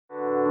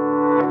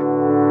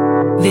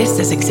This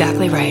is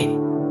exactly right.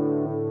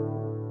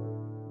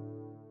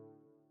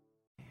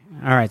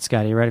 All right,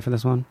 Scotty, you ready for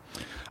this one?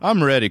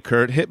 I'm ready,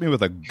 Kurt. Hit me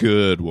with a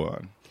good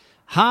one.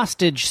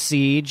 Hostage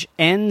siege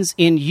ends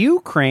in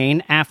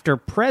Ukraine after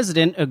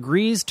president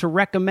agrees to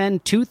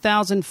recommend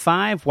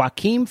 2005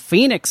 Joaquin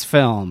Phoenix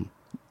film.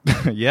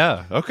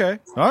 Yeah, okay.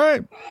 All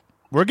right.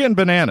 We're getting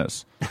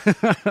bananas.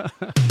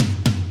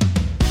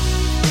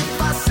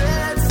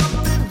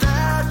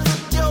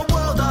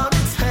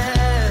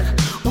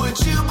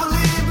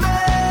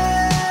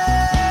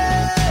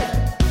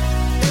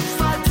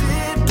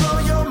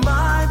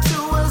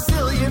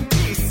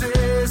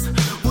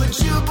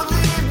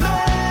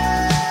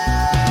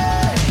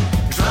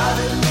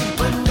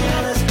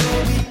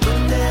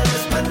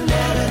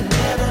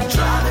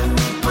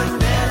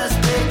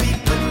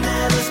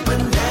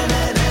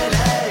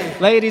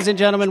 Ladies and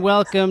gentlemen,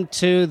 welcome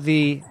to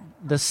the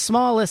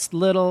smallest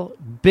little,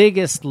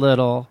 biggest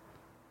little,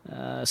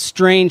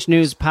 strange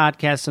news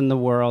podcast in the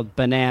world,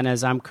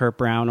 Bananas. I'm Kurt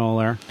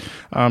Brownohler.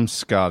 I'm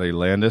Scotty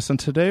Landis, and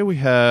today we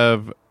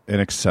have an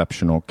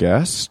exceptional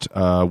guest.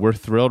 We're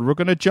thrilled. We're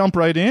going to jump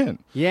right in.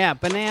 Yeah,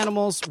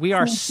 Bananimals, we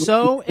are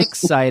so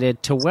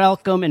excited to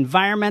welcome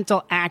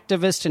environmental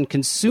activist and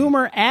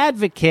consumer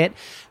advocate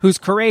whose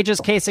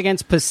courageous case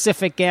against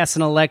Pacific Gas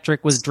and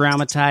Electric was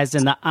dramatized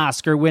in the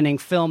Oscar-winning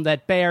film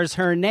that bears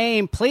her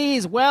name.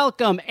 Please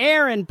welcome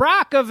Erin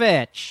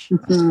Brockovich.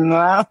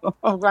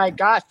 Oh, my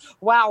gosh.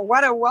 Wow,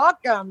 what a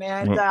welcome.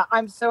 And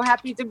I'm so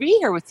happy to be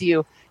here with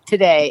you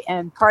today.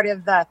 And part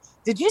of the,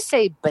 did you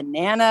say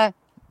banana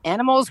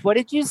animals? What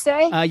did you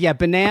say? Yeah,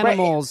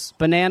 Bananimals.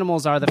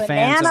 Bananimals are the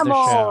fans of the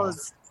show.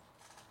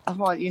 Oh,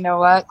 well, you know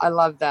what? I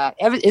love that.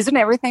 Isn't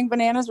everything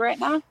bananas right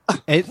now?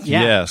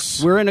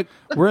 Yes. We're in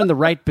the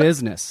right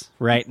business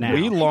right now.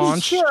 We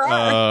launched,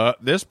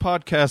 this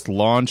podcast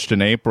launched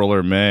in April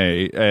or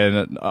May,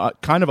 and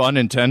kind of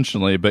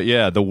unintentionally, but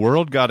yeah, the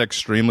world got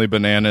extremely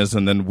bananas,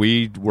 and then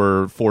we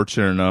were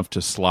fortunate enough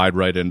to slide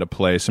right into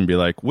place and be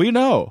like, we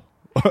know.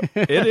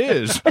 It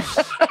is.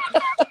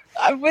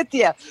 I'm with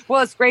you.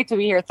 Well, it's great to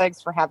be here.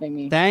 Thanks for having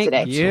me today.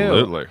 Thank you.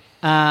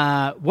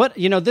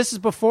 Absolutely. This is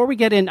before we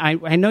get in.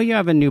 I know you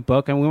have a new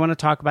book, and we want to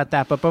talk about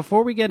that. But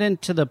before we get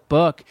into the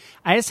book,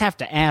 I just have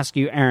to ask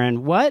you,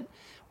 Erin,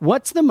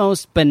 what's the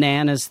most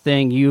bananas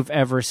thing you've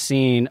ever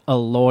seen a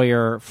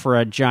lawyer for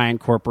a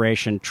giant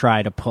corporation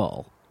try to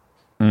pull?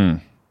 Oh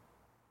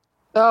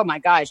my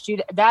gosh,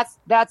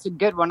 that's a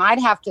good one.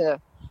 I'd have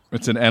to.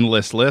 It's an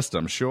endless list,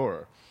 I'm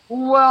sure.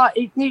 Well,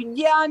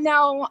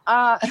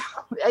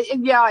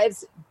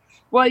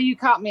 well, you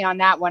caught me on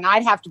that one.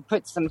 I'd have to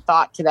put some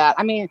thought to that.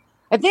 I mean,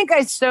 I think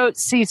I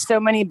see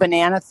so many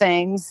banana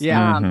things.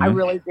 Yeah, I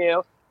really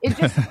do. It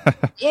just,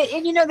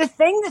 the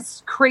thing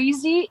that's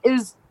crazy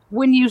is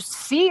when you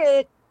see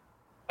it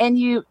and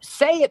you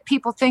say it,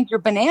 people think you're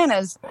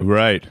bananas,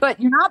 right? But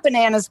you're not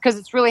bananas because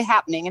it's really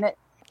happening, and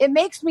it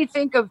makes me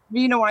think of,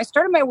 when I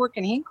started my work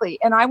in Hinckley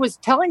and I was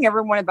telling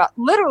everyone about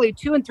literally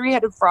 2- and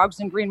 3-headed frogs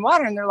in green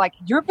water. And they're like,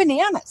 you're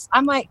bananas.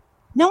 I'm like,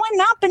 no, I'm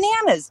not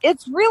bananas.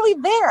 It's really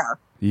there.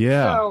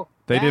 Yeah. So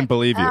they didn't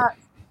believe you.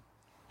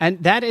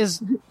 And that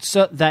is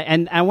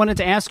and I wanted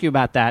to ask you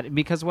about that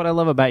because what I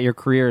love about your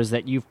career is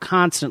that you've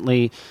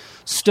constantly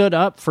stood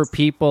up for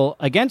people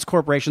against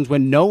corporations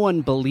when no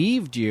one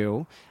believed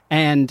you.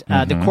 And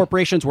the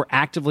corporations were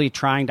actively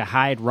trying to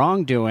hide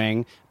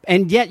wrongdoing.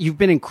 And yet you've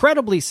been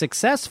incredibly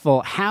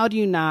successful. How do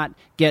you not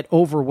get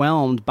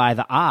overwhelmed by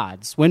the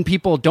odds when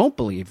people don't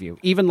believe you,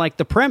 even like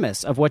the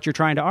premise of what you're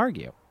trying to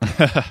argue?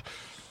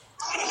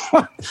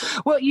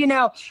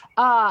 Well,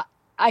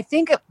 I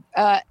think,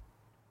 a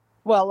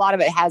lot of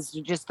it has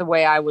just the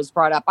way I was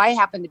brought up. I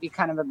happen to be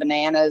kind of a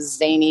bananas,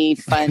 zany,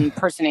 fun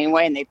person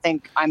anyway, and they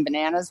think I'm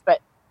bananas.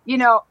 But,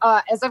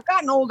 as I've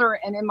gotten older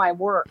and in my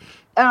work,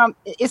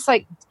 it's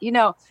like,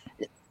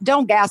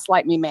 don't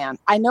gaslight me, man.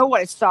 I know what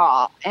I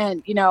saw,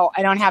 and,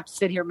 I don't have to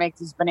sit here and make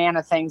these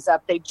banana things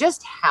up. They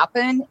just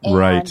happen. And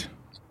right.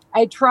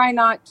 I try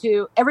not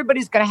to.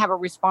 Everybody's going to have a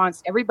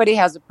response. Everybody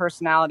has a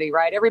personality,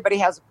 right? Everybody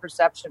has a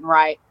perception,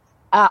 right?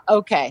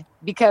 Okay,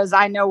 because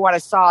I know what I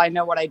saw. I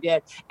know what I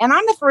did. And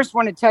I'm the first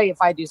one to tell you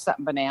if I do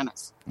something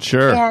bananas.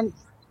 Sure. And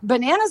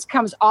bananas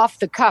comes off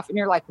the cuff, and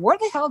you're like, where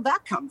the hell did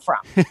that come from?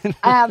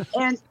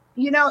 And,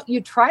 you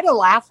try to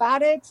laugh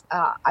at it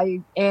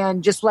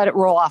and just let it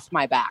roll off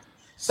my back.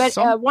 But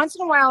once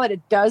in a while,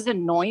 it does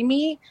annoy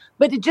me.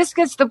 But it just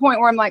gets to the point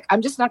where I'm like,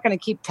 I'm just not going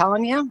to keep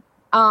telling you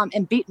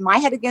and beating my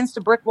head against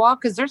a brick wall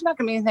because there's not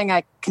going to be anything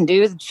I can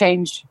do to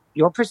change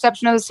your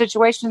perception of the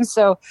situation.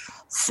 So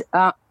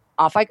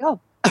off I go.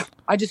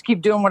 I just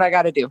keep doing what I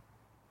got to do.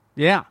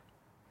 Yeah.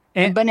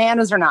 And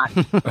bananas or not.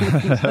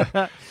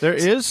 There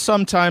is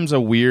sometimes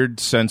a weird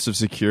sense of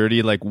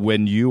security, like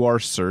when you are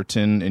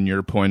certain in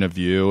your point of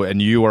view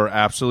and you are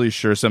absolutely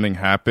sure something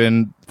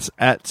happened.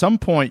 At some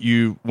point,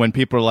 when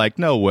people are like,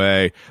 no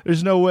way,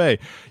 there's no way,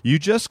 you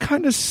just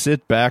kind of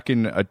sit back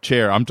in a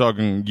chair. I'm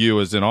talking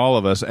you as in all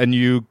of us. And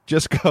you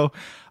just go,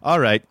 all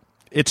right,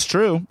 it's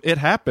true. It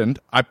happened.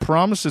 I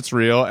promise it's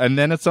real. And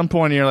then at some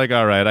point you're like,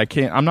 all right,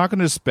 I'm not going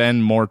to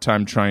spend more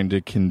time trying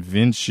to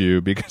convince you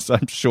because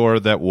I'm sure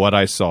that what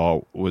I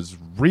saw was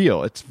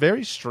real. It's a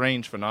very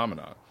strange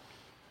phenomenon.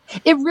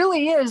 It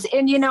really is.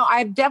 And,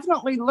 I've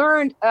definitely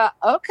learned,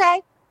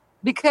 okay,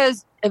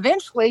 because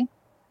eventually,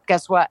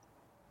 guess what?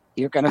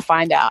 You're going to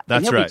find out. That's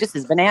and you'll right. be just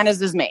as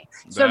bananas as me.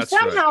 So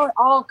somehow it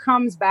all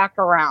comes back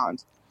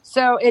around.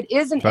 So it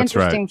is an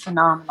interesting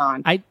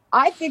phenomenon.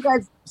 I think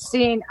I've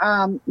seen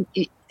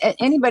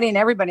anybody and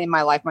everybody in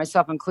my life,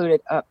 myself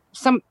included,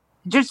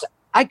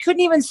 I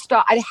couldn't even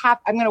stop.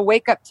 I'm going to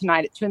wake up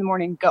tonight at 2 a.m.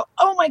 and go,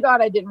 oh my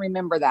God, I didn't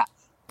remember that.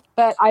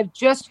 But I've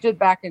just stood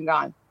back and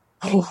gone,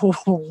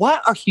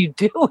 what are you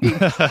doing?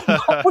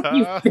 What were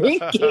you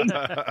thinking?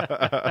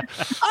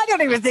 I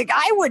don't even think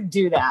I would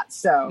do that.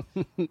 So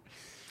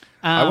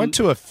I went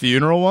to a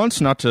funeral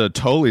once, not to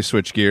totally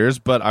switch gears,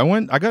 but I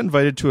got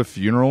invited to a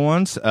funeral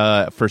once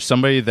for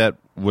somebody that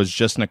was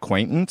just an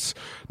acquaintance,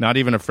 not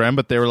even a friend,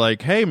 but they were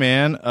like, hey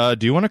man,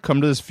 do you want to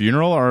come to this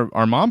funeral?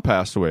 Our mom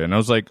passed away. And I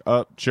was like,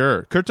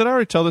 sure. Kurt, did I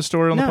already tell this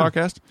story on the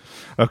podcast?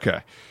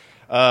 Okay.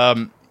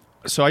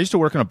 So I used to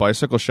work in a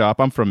bicycle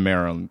shop. I'm from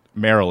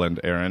Maryland,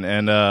 Erin,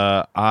 and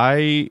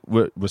I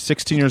was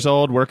 16 years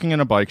old working in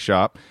a bike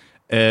shop,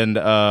 and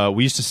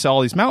we used to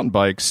sell these mountain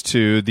bikes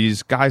to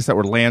these guys that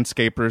were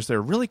landscapers.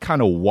 They're really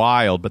kind of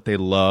wild, but they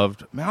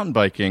loved mountain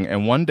biking.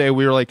 And one day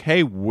we were like,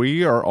 hey,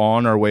 we are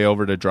on our way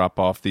over to drop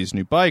off these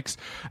new bikes.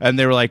 And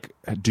they were like,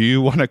 do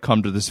you want to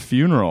come to this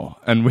funeral?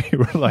 And we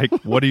were like,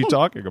 what are you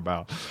talking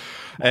about?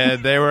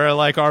 And they were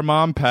like, our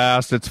mom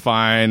passed. It's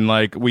fine.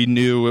 Like, we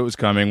knew it was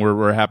coming.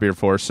 We're happier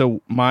for her.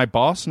 So my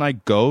boss and I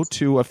go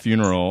to a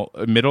funeral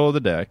middle of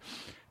the day,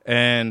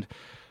 and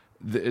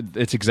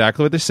it's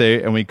exactly what they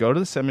say. And we go to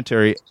the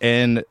cemetery,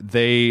 and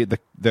we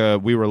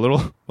were a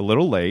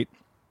little late,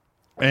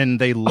 and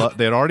they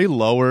had already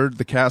lowered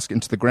the casket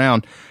into the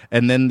ground,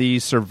 and then the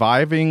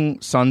surviving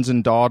sons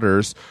and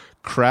daughters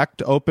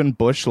cracked open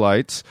Busch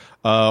Lights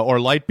or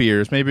light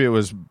beers. Maybe it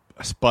was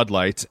Bud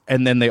Lights,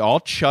 and then they all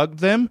chugged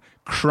them,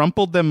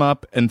 crumpled them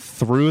up, and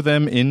threw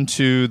them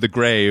into the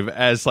grave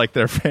as like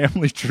their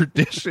family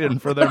tradition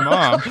for their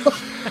mom.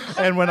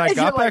 And when I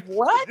got back, like,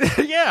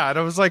 what? Yeah, and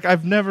I was like,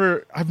 I've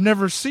never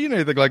seen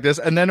anything like this.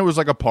 And then it was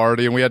like a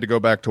party, and we had to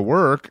go back to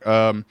work.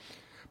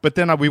 But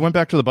then we went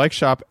back to the bike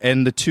shop,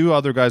 and the two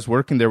other guys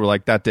working there were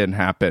like, that didn't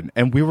happen.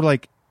 And we were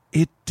like,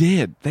 it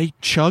did. They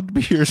chugged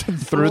beers and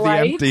threw the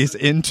empties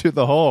into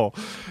the hole.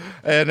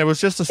 And it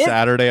was just a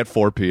Saturday at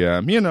 4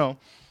 p.m.,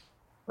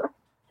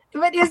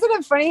 But isn't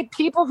it funny?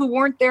 People who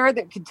weren't there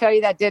that could tell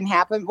you that didn't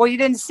happen. Well, you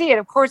didn't see it.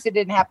 Of course, it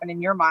didn't happen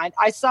in your mind.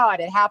 I saw it.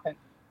 It happened.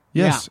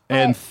 Yes. Yeah.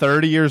 And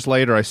 30 years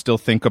later, I still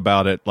think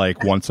about it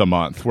like once a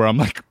month, where I'm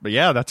like,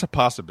 yeah, that's a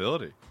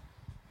possibility.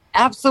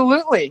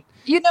 Absolutely.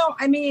 You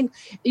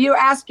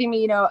asking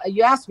me,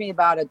 you asked me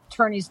about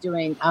attorneys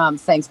doing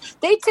things.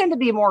 They tend to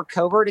be more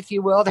covert, if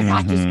you will. They're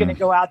not just going to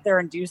go out there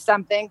and do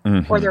something,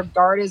 or their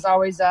guard is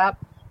always up.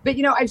 But,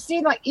 I've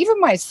seen like even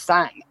my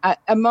son,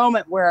 a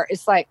moment where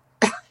it's like,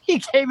 he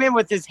came in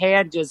with his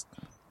hand just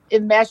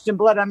enmeshed in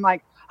blood. I'm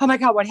like, oh my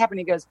God, what happened?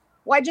 He goes,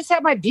 well, I just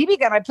had my BB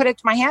gun. I put it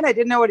to my hand. I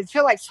didn't know what it'd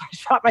feel like. So I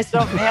shot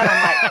myself in the hand.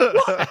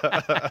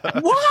 I'm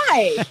like,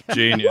 why?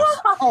 Genius.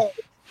 Why?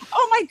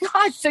 Oh my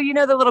gosh. So,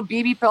 the little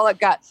BB pellet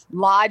got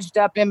lodged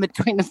up in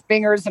between the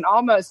fingers and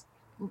almost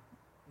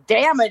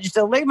damaged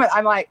the ligament.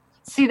 I'm like,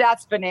 see,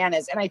 that's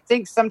bananas. And I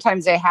think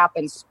sometimes they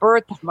happen spur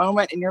at the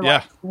moment, and you're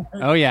like,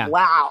 oh yeah,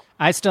 wow.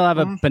 I still have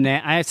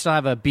I still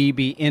have a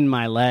BB in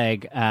my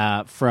leg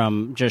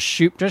from just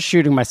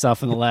shooting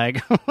myself in the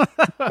leg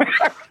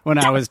when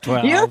I was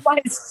 12.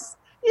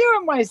 You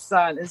and my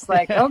son. It's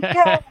like,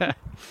 okay.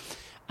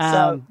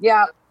 So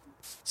yeah.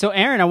 So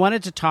Erin, I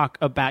wanted to talk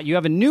about, you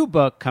have a new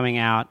book coming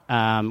out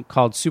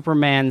called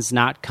Superman's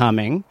Not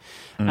Coming.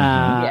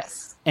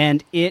 Yes.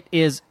 And it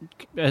is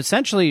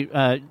essentially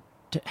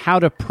how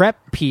to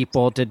prep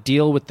people to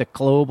deal with the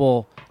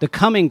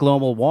coming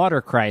global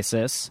water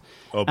crisis.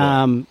 Oh,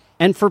 boy.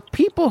 And for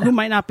people who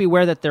might not be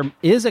aware that there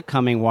is a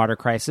coming water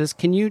crisis,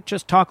 can you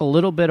just talk a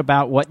little bit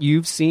about what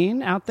you've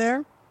seen out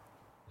there?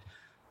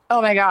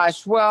 Oh my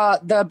gosh. Well,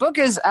 the book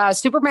is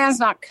Superman's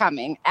Not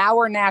Coming,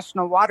 Our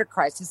National Water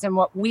Crisis, and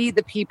what we,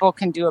 the people,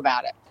 can do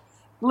about it.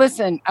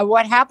 Listen,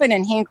 what happened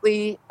in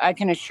Hinckley, I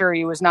can assure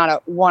you, was not a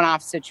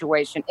one-off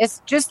situation.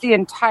 It's just the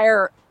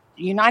entire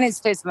United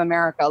States of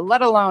America,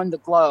 let alone the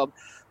globe,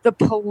 the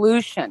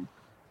pollution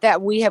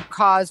that we have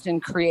caused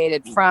and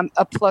created from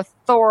a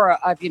plethora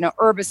of,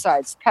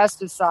 herbicides,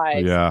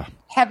 pesticides,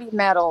 heavy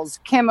metals,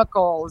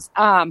 chemicals,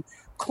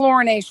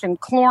 chlorination,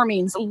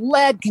 chloramines,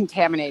 lead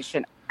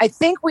contamination. I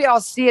think we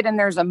all see it, and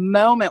there's a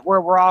moment where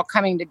we're all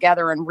coming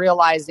together and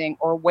realizing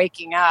or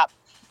waking up.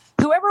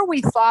 Whoever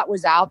we thought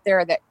was out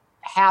there that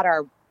had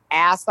our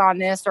ass on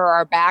this or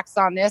our backs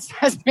on this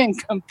has been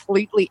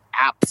completely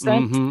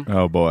absent. Mm-hmm.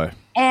 Oh, boy.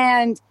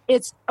 And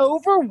it's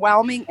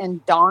overwhelming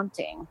and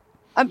daunting.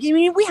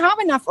 We have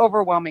enough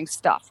overwhelming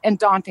stuff and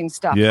daunting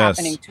stuff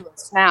happening to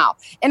us now.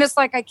 And it's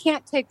like, I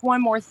can't take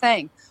one more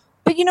thing.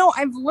 But,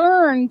 I've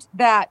learned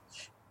that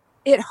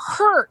it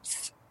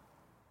hurts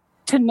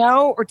to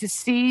know or to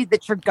see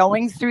that you're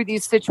going through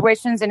these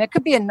situations. And it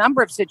could be a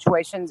number of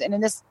situations. And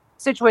in this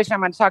situation, I'm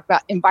going to talk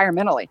about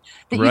environmentally,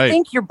 that you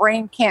think your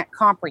brain can't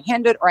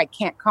comprehend it, or I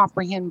can't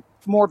comprehend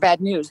more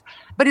bad news.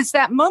 But it's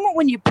that moment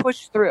when you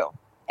push through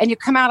and you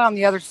come out on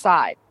the other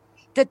side,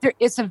 that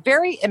it's a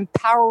very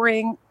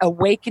empowering,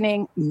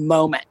 awakening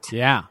moment.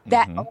 Yeah.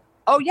 That,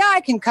 oh, yeah,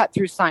 I can cut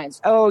through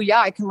science. Oh, yeah,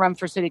 I can run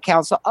for city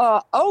council.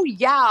 Oh,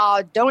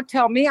 yeah, don't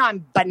tell me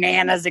I'm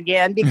bananas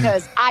again,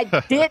 because I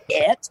did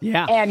it.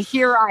 Yeah. And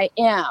here I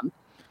am.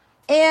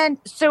 And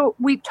so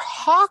we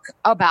talk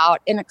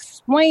about and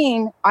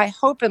explain, I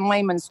hope in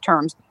layman's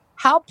terms,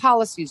 how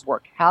policies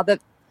work, how the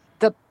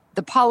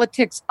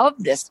politics of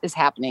this is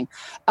happening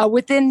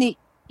within the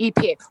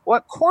EPA,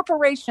 what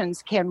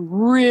corporations can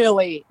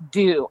really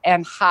do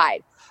and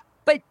hide.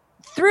 But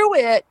through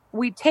it,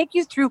 we take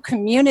you through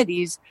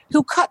communities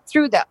who cut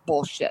through that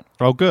bullshit.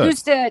 Oh, good. Who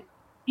said,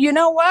 you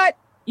know what?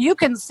 You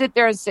can sit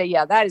there and say,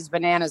 yeah, that is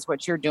bananas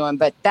what you're doing,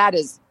 but that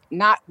is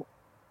not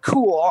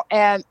cool.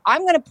 And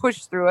I'm going to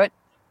push through it,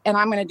 and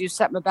I'm going to do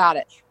something about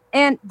it.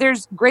 And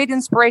there's great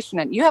inspiration.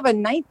 And you have a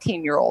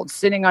 19-year-old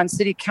sitting on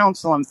city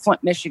council in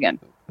Flint, Michigan.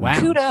 Wow.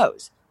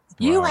 Kudos.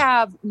 You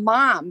have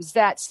moms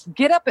that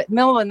get up at the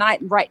middle of the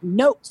night and write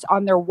notes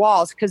on their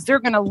walls because they're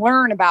going to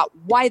learn about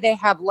why they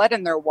have lead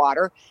in their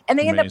water. And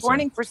they end up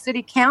running for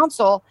city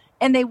council,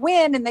 and they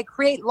win, and they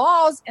create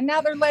laws, and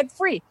now they're lead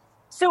free.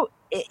 So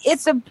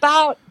it's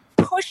about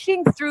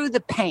pushing through the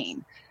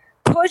pain,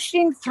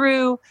 pushing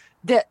through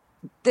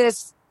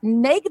this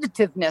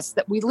negativeness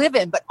that we live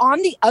in. But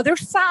on the other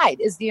side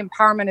is the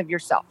empowerment of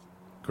yourself.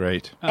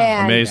 Great.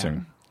 And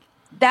amazing.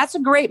 That's a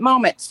great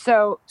moment.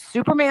 So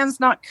Superman's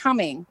not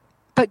coming,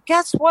 but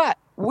guess what?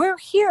 We're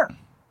here.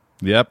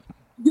 Yep.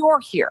 You're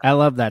here. I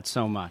love that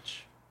so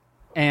much.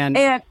 And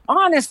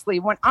honestly,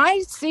 when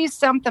I see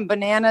something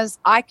bananas,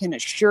 I can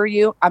assure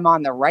you I'm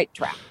on the right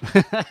track.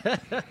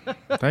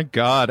 Thank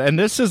God. And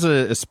this is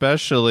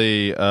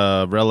especially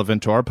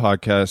relevant to our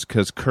podcast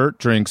because Kurt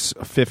drinks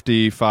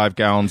 55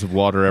 gallons of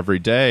water every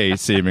day,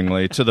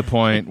 seemingly, to the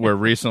point where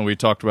recently we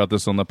talked about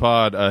this on the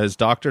pod. His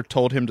doctor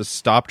told him to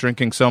stop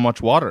drinking so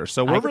much water.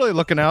 So we're really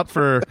looking out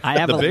for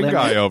the big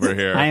guy over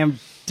here. I am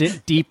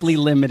deeply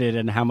limited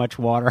in how much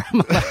water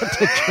I'm allowed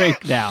to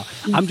drink now.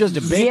 I'm just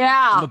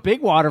I'm a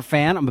big water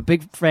fan. I'm a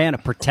big fan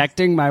of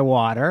protecting my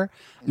water.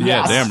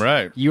 Yeah, damn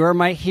right. You are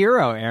my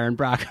hero, Erin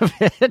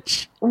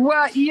Brockovich.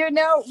 Well,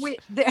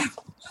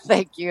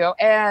 thank you.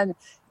 And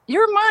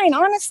you're mine,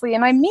 honestly.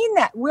 And I mean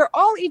that. We're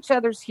all each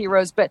other's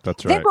heroes. But I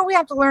think what we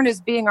have to learn is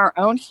being our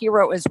own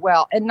hero as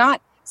well, and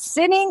not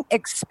sitting,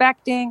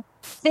 expecting,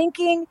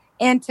 thinking,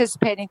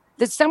 anticipating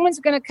that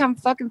someone's going to come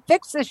fucking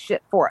fix this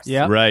shit for us.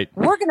 Yeah. Right.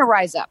 We're going to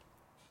rise up.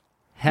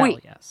 Hell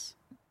yes.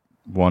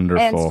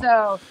 Wonderful. And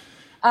so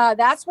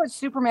that's what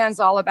Superman's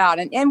all about.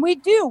 And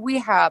we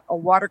have a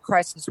water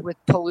crisis with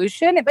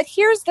pollution. But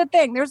here's the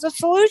thing. There's a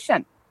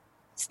solution.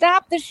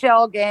 Stop the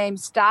shell game.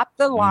 Stop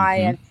the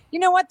lying. You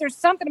know what? There's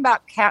something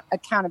about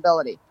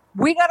accountability.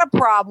 We got a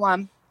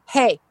problem.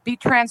 Hey, be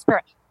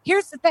transparent.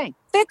 Here's the thing.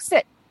 Fix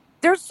it.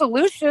 There's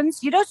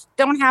solutions. You just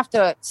don't have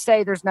to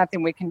say there's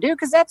nothing we can do,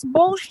 because that's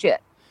bullshit.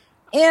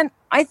 And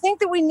I think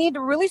that we need to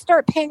really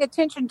start paying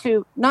attention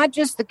to not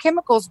just the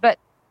chemicals, but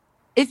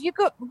if you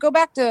go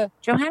back to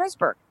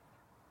Johannesburg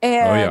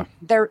and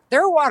their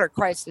water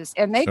crisis,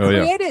 and they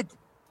created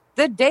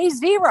the day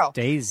zero.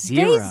 Day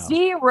zero. Day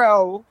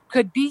zero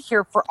could be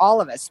here for all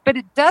of us, but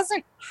it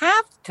doesn't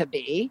have to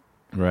be.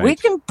 Right. We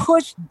can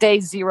push day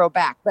zero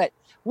back, but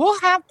we'll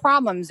have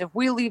problems if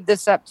we leave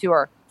this up to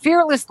our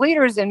fearless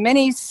leaders in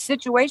many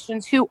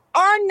situations who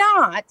are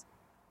not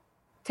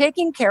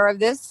taking care of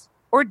this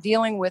or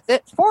dealing with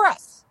it for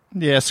us.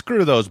 Yeah,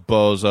 screw those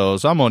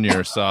bozos. I'm on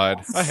your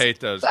side. I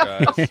hate those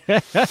guys.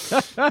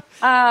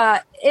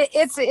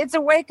 It's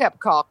a wake-up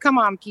call. Come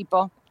on,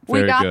 people.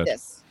 We got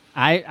this.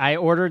 I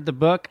ordered the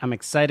book. I'm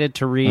excited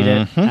to read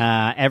it.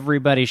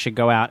 Everybody should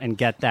go out and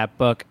get that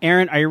book.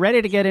 Erin, are you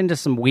ready to get into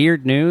some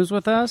weird news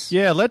with us?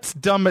 Yeah, let's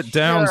dumb it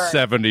down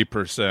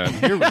 70%.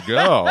 Here we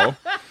go.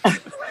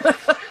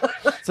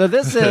 So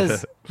this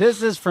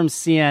is from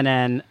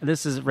CNN.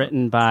 This is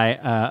written by,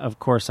 of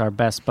course, our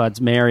best buds,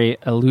 Mary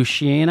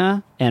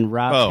Alushina and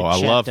Rob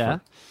Pichetta. I love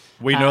her.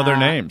 We know their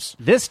names.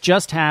 This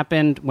just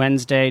happened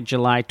Wednesday,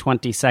 July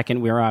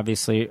 22nd. We were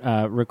obviously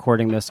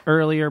recording this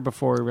earlier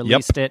before we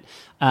released it.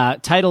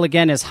 Title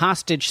again is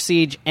Hostage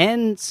Siege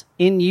Ends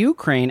in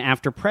Ukraine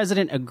After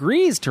President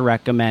Agrees to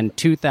Recommend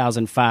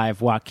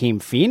 2005 Joaquin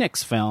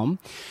Phoenix Film.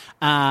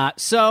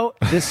 So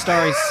this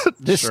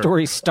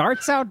story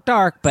starts out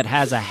dark but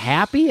has a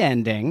happy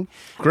ending.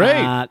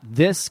 Great.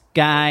 This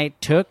guy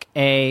took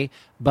a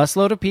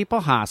busload of people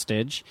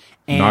hostage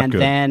and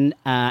then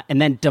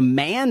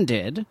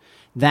demanded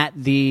that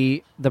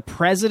the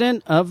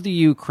president of the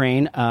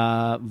Ukraine,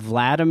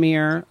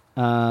 Vladimir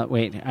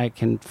wait, I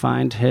can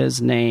find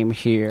his name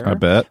here. I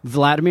bet.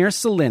 Vladimir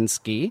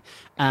Zelensky.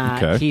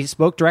 Okay. He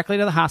spoke directly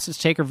to the hostage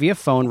taker via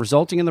phone,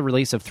 resulting in the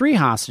release of 3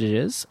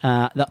 hostages.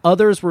 The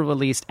others were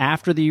released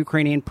after the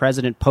Ukrainian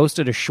president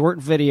posted a short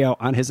video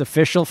on his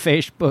official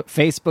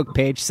Facebook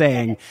page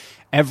saying,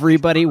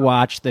 "Everybody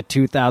watch the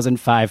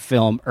 2005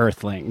 film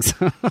Earthlings."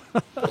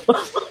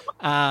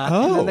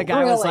 And then the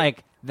guy was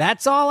like,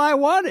 "That's all I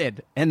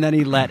wanted." And then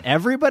he let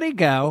everybody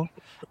go.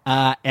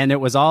 And it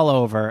was all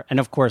over. And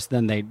of course,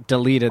 then they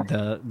deleted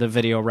the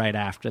video right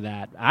after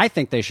that. I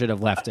think they should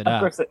have left it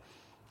up.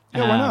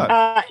 Yeah, why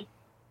not?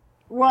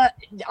 Well,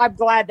 I'm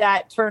glad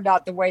that turned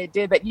out the way it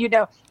did. But, you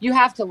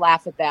have to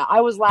laugh at that. I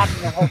was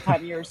laughing the whole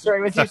time you were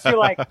sharing with you. So you're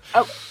like,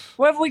 oh,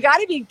 well, have we got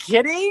to be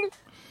kidding?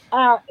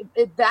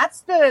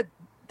 That's the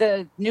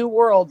new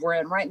world we're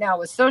in right now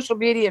with social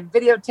media and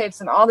videotapes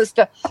and all this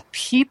stuff.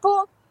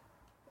 People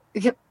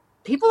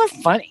are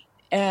funny.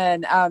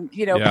 And,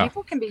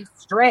 people can be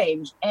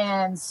strange.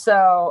 And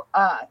so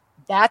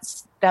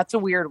that's a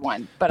weird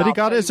one. But he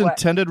got his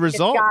intended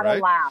result, right?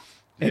 right? Laugh.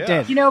 It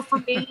did. For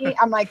me,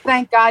 I'm like,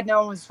 thank God no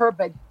one was hurt.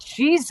 But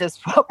Jesus,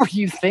 what were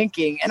you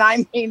thinking? And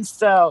I mean,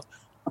 so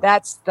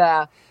that's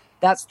the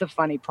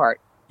funny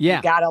part. Yeah.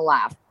 You gotta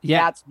laugh.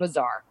 Yeah. That's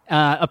bizarre.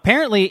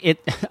 Apparently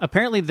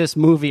this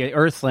movie,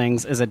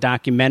 Earthlings, is a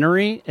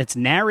documentary. It's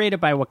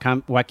narrated by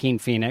Joaquin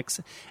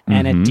Phoenix,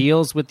 and it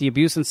deals with the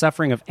abuse and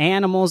suffering of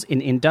animals in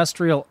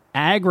industrial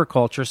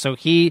agriculture. So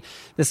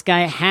this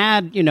guy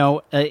had,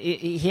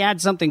 he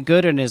had something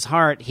good in his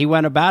heart. He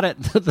went about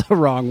it the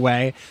wrong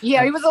way.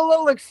 Yeah, he was a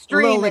little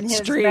extreme in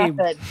his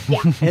method.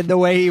 Yeah. In the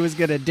way he was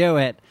going to do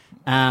it.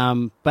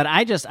 But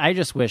I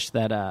just wish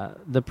that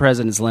the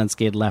President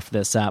Zelensky had left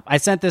this up. I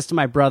sent this to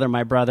my brother.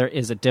 My brother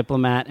is a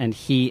diplomat, and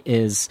he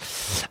is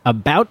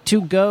about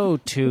to go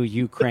to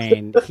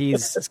Ukraine.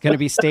 He's going to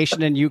be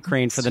stationed in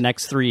Ukraine for the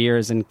next 3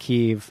 years in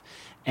Kyiv.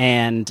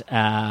 And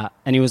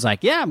he was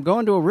like, "Yeah, I'm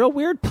going to a real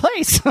weird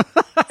place."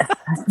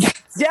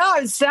 Yeah,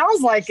 it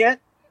sounds like it.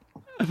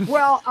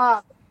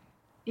 Well,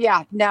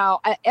 yeah. No,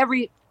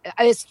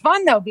 it's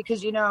fun though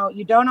because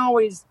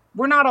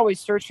we're not always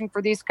searching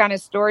for these kind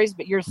of stories,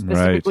 but you're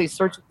specifically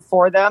searching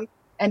for them,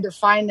 and to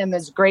find them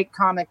is great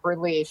comic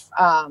relief.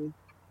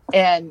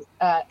 And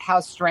how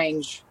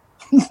strange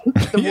the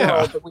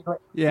world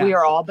that we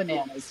are all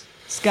bananas.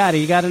 Scotty,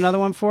 you got another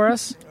one for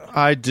us?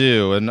 I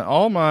do, and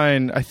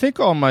I think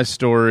all my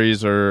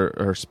stories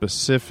are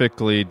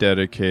specifically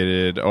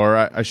dedicated, or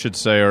I should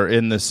say, are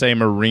in the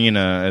same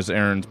arena as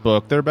Erin's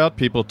book. They're about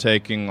people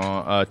taking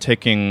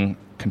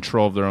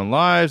control of their own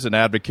lives and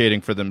advocating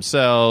for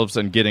themselves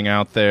and getting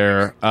out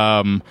there.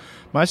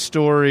 My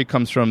story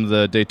comes from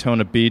the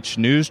Daytona Beach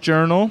News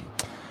Journal,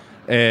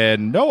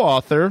 and no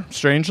author,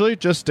 strangely,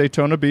 just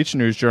Daytona Beach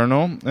News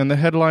Journal, and the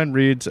headline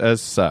reads as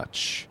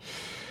such: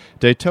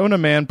 Daytona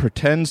man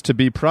pretends to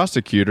be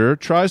prosecutor,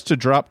 tries to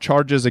drop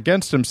charges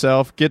against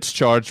himself, gets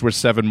charged with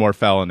 7 more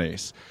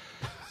felonies.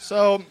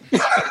 So...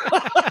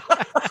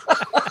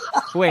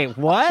 Wait,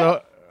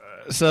 what?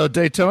 So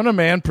Daytona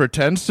man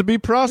pretends to be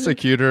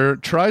prosecutor,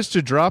 tries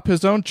to drop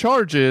his own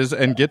charges,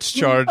 and gets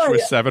charged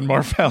with 7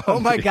 more felonies. Oh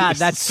my God,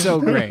 that's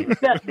so great.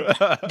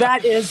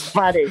 That is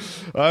funny.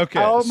 Okay.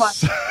 Oh my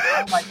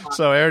God.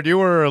 So Erin, you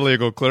were a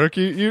legal clerk.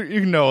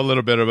 You know a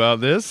little bit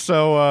about this.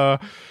 So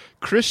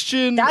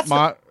Christian...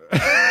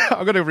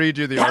 I'm going to read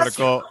you the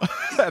article,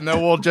 and then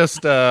we'll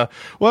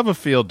have a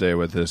field day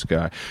with this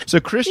guy. So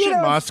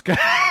Christian Moscow...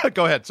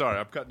 Go ahead. Sorry,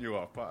 I'm cutting you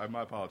off.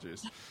 My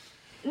apologies.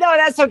 No,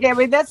 that's okay. I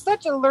mean, that's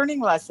such a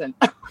learning lesson.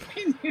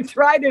 You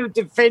try to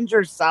defend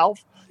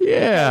yourself.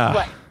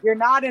 Yeah. You're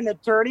not an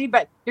attorney,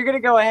 but you're going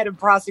to go ahead and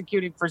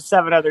prosecute him for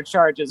 7 other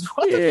charges.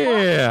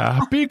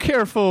 Yeah. Be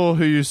careful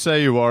who you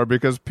say you are,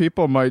 because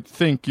people might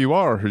think you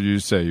are who you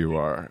say you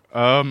are.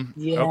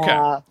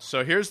 Okay.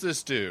 So here's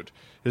this dude.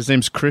 His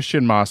name's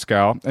Christian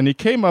Moscow, and he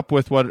came up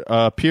with what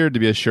appeared to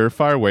be a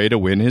surefire way to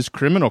win his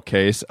criminal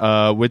case,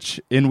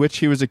 in which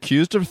he was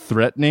accused of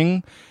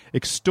threatening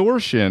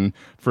extortion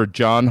for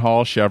John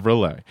Hall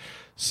Chevrolet.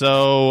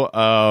 So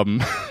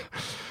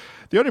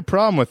the only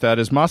problem with that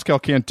is Moscow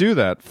can't do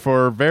that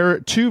for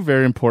 2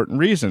 very important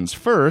reasons.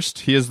 First,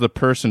 he is the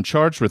person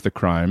charged with the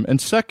crime, and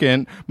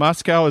second,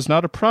 Moscow is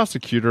not a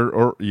prosecutor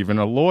or even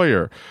a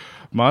lawyer.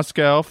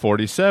 Moscow,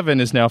 47,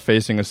 is now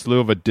facing a slew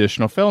of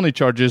additional felony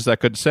charges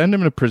that could send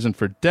him to prison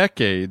for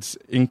decades,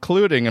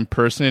 including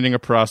impersonating a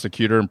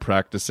prosecutor and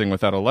practicing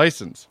without a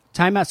license.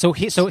 Time out. So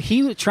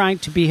he was trying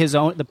to be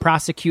the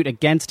prosecute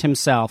against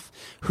himself.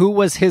 Who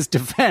was his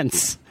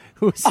defense?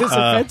 Who was his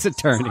defense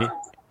attorney?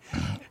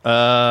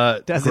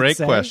 Great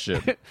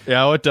question.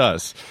 Yeah, it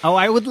does. Oh,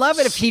 I would love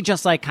it if he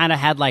just kind of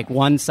had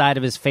one side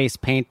of his face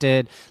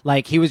painted.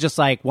 He was just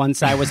one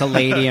side was a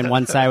lady and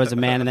one side was a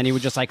man, and then he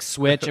would just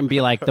switch and be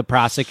the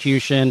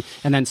prosecution,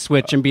 and then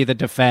switch and be the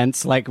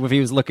defense. If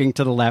he was looking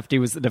to the left, he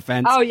was the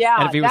defense. Oh yeah,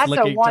 and if he was that's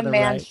looking a one to the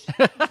man.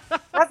 right.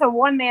 That's a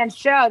one man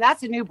show.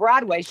 That's a new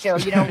Broadway show.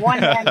 One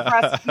man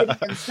prosecuting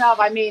himself.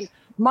 I mean,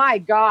 my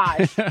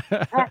gosh.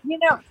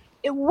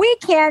 we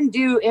can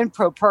do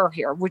impro per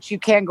here, which you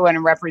can go in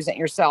and represent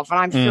yourself. And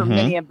I'm sure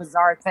many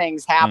bizarre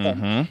things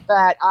happen.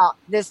 But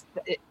this,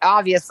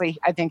 obviously,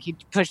 I think he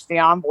pushed the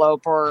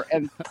envelope, or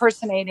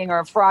impersonating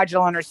or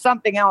fraudulent or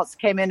something else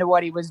came into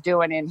what he was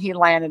doing, and he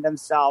landed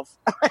himself.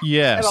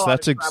 Yes,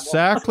 that's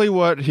exactly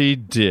what he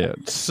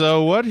did.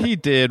 So what he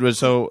did was,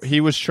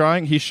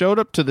 he showed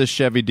up to the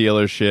Chevy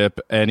dealership,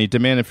 and he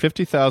demanded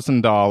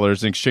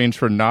 $50,000 in exchange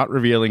for not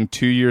revealing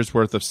 2 years'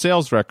 worth of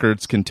sales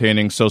records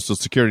containing Social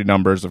Security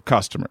numbers of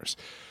customers.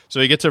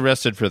 So he gets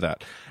arrested for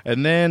that.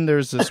 And then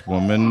there's this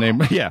woman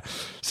named,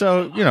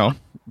 So,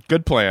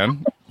 good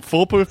plan.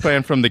 Foolproof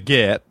plan from the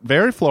get.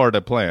 Very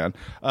Florida plan.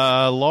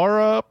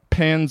 Laura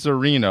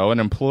Panzarino, an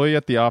employee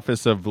at the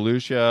office of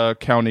Volusia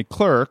County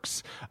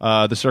Clerks,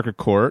 the circuit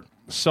court,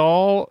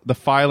 saw the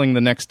filing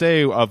the next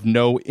day of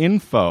no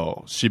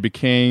info. She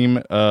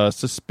became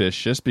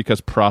suspicious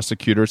because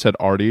prosecutors had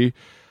already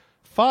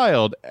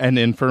filed an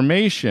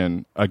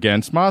information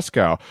against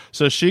Moscow.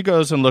 So she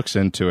goes and looks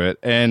into it,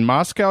 and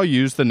Moscow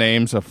used the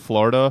names of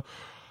Florida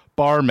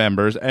bar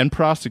members and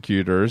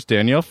prosecutors,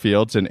 Danielle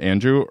Fields and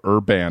Andrew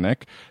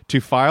Urbanek, to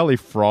file a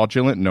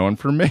fraudulent no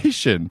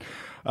information.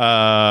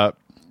 So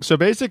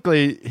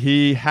basically,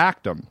 he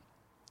hacked them.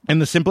 In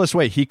the simplest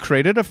way, he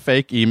created a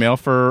fake email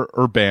for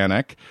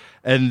Urbanek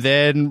and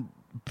then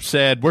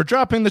said, "We're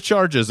dropping the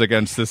charges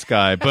against this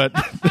guy." But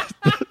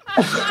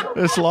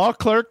this law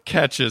clerk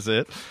catches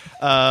it.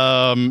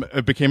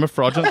 It became a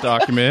fraudulent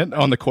document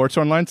on the court's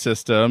online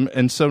system.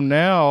 And so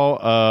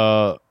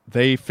now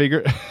they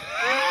figure...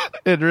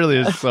 It really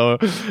is so.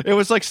 It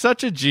was like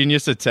such a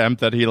genius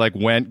attempt that he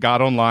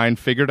got online,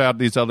 figured out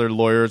these other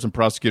lawyers and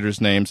prosecutors'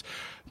 names,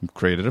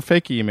 created a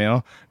fake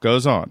email,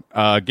 goes on,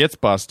 gets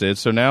busted.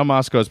 So now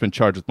Moscow has been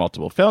charged with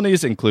multiple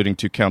felonies, including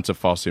 2 counts of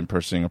falsely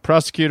impersonating a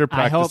prosecutor,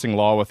 practicing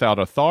law without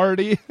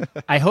authority.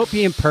 I hope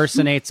he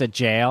impersonates a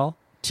jail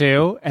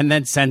too, and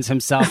then sends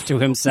himself to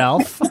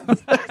himself.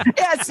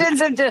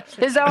 Sends him to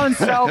his own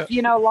self,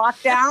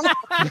 lockdown.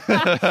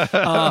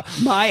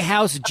 My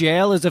house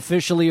jail is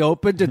officially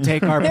open to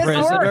take our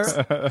prisoner.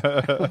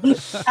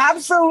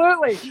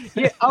 Absolutely.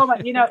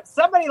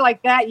 Somebody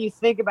like that you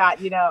think about,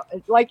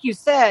 like you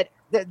said,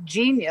 the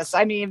genius.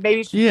 I mean, maybe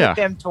you should put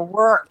them to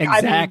work.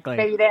 Exactly. I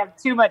mean, maybe they have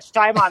too much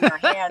time on their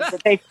hands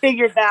that they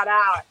figured that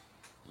out.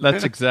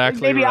 That's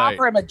exactly maybe right.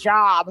 offer him a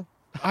job.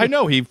 I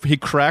know. He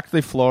cracked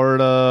the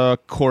Florida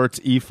court's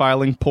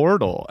e-filing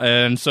portal,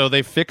 and so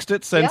they fixed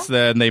it since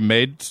then. They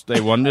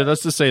wanted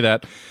us to say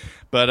that.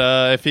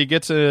 But if he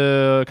gets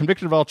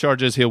convicted of all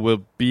charges, he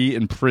will be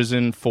in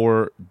prison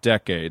for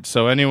decades.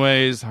 So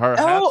anyways, her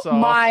hats off. Oh,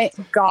 my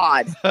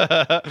God.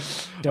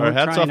 Our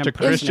hats off to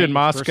Christian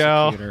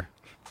Moscow.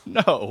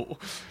 No.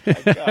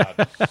 My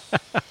God.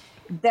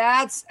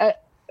 That's...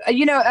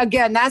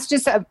 again, that's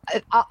just I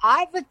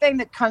have a thing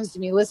that comes to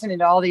me listening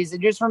to all these.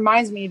 It just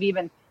reminds me of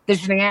even the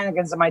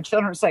shenanigans of my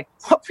children. It's like,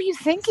 what were you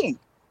thinking?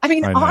 I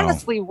mean,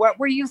 honestly, what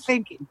were you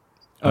thinking?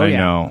 I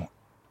know.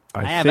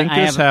 I think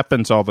this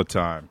happens all the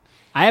time.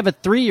 I have a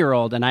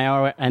 3-year-old, and I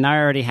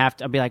already have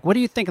to. I'll be like, "What do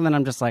you think?" And then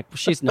I'm just like,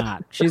 "She's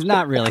not. She's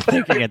not really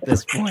thinking at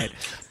this point."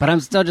 But I'm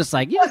still just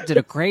like, "You just did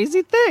a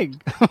crazy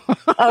thing."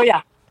 Oh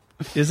yeah.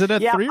 Is it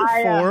at 3 or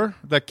 4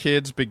 that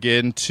kids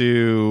begin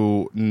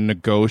to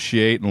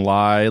negotiate and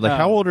lie? Like,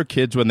 how old are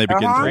kids when they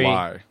begin to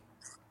lie?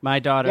 My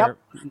daughter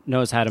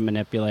knows how to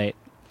manipulate.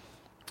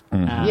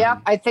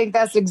 I think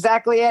that's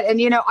exactly it. And,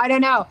 I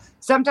don't know.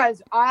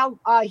 Sometimes I'll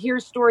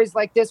hear stories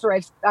like this where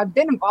I've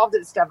been involved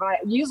in stuff, and I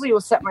usually will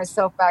set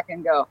myself back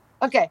and go,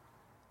 okay,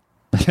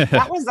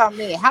 that was on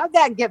me. How'd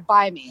that get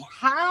by me?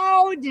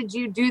 How did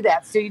you do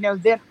that? So,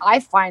 then I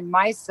find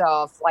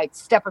myself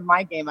stepping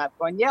my game up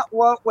going,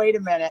 wait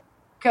a minute.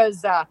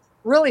 Because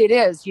really it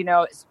is,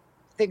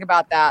 think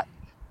about that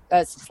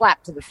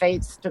slap to the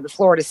face, to the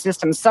Florida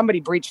system.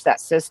 Somebody breached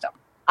that system.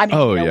 I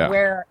mean,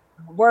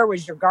 where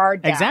was your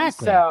guard down?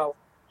 Exactly. So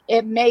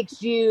it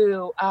makes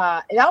you,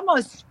 it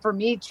almost, for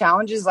me,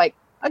 challenges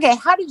okay,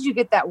 how did you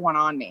get that one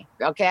on me?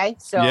 Okay.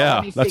 So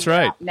let me figure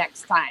it out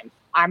next time.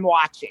 I'm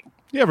watching.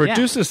 Yeah,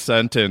 reduce his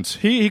sentence.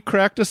 He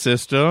cracked a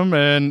system,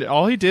 and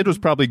all he did was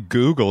probably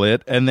Google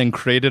it and then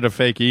created a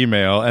fake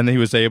email, and he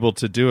was able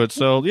to do it.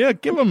 So,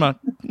 give him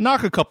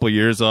knock a couple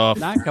years off.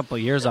 Knock a couple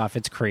years off.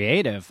 It's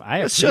creative.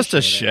 It's just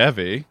a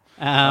Chevy.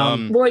 Well,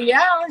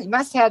 he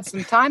must have had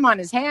some time on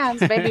his hands.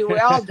 Maybe we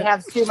all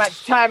have too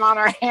much time on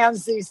our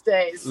hands these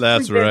days.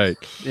 That's right.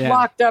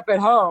 Locked up at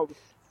home.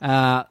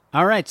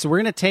 All right, so we're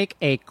going to take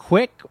a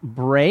quick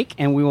break,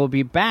 and we will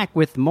be back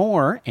with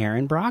more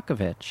Erin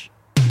Brockovich.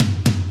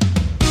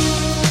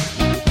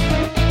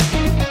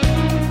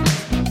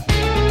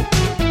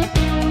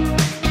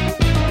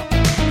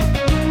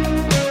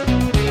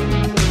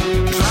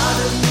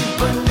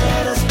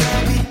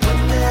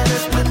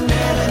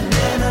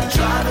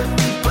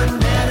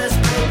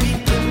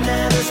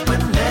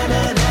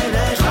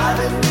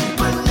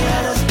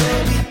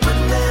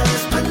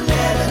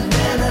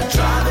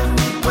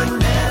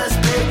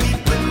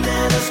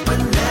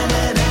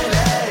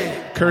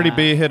 Dirty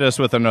B, hit us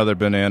with another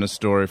banana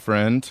story,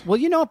 friend. Well,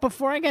 you know what?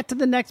 Before I get to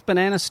the next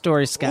banana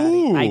story,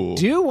 Scotty, I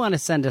do want to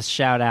send a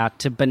shout out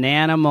to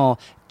Bananimal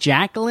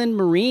Jacqueline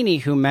Marini,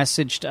 who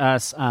messaged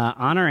us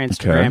on our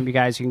Instagram. Okay. You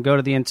guys, you can go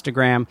to the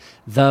Instagram,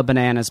 The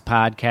Bananas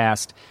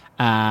Podcast,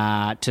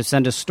 to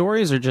send us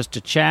stories or just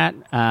to chat.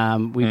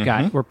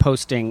 We're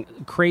posting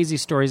crazy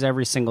stories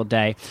every single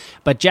day.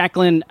 But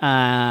Jacqueline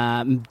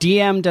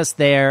DM'd us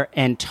there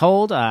and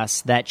told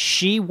us that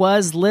she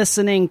was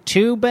listening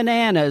to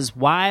bananas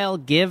while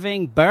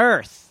giving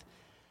birth.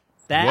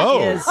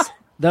 That is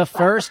the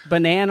first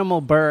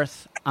bananimal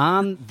birth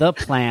on the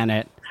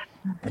planet.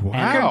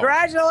 Wow.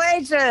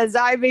 Congratulations.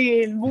 I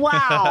mean,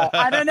 wow.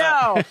 I don't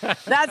know.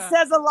 That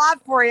says a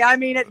lot for you. I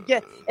mean,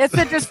 it's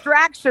a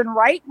distraction,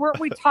 right? Weren't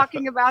we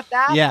talking about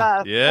that?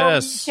 Yeah.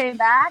 Yes. Before we came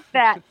back?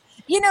 That,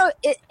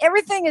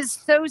 everything is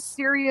so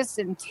serious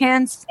and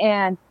tense,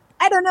 and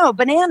I don't know,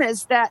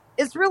 bananas, that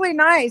is really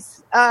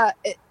nice.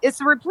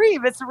 It's a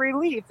reprieve. It's a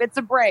relief. It's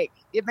a break.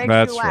 It makes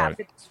you laugh. Right.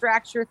 It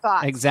distracts your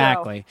thoughts.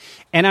 Exactly.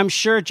 So. And I'm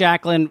sure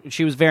Jacqueline,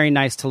 she was very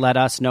nice to let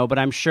us know, but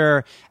I'm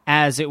sure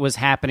as it was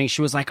happening,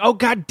 she was like, oh,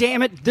 God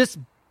damn it, this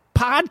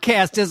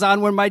podcast is on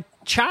when my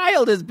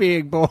child is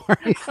being born.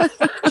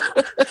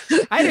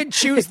 I didn't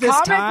choose this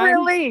Comic time.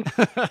 Relief.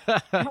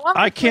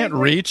 I can't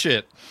reach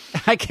it.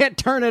 I can't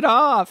turn it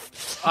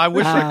off. I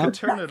wish I could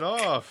turn it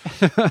off.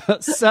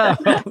 So,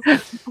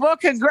 well,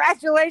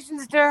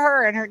 congratulations to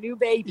her and her new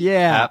baby.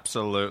 yeah.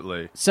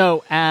 Absolutely.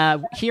 So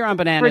here on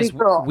Bananas, Pretty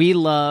cool. we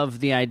love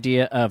the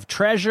idea of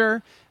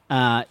treasure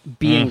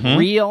being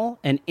real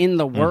and in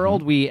the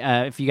world. We,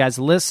 if you guys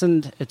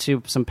listened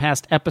to some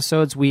past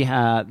episodes,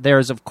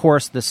 there's of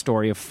course the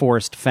story of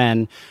Forrest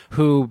Fenn,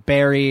 who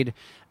buried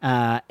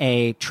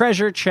a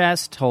treasure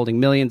chest holding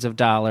millions of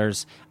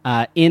dollars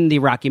in the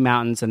Rocky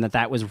Mountains, and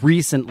that was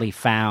recently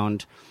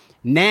found.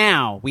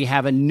 Now we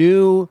have a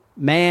new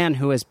man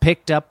who has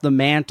picked up the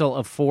mantle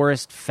of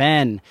Forrest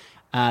Fenn.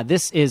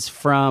 This is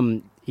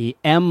from the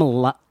M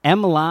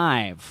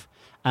Live.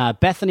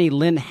 Bethany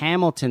Lynn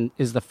Hamilton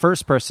is the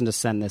first person to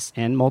send this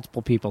in.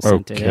 Multiple people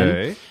sent it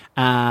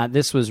in.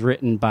 This was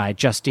written by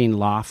Justine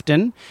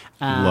Lofton.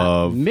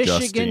 Love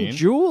Michigan Justine.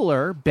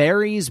 jeweler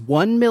buries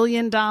 $1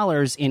 million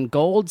in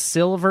gold,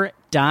 silver,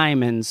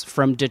 diamonds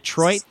from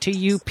Detroit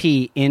to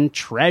UP in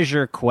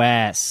Treasure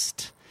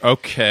Quest.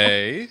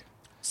 Okay.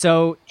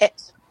 So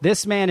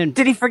this man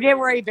Did he forget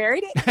where he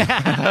buried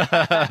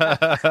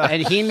it?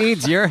 and he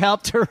needs your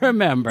help to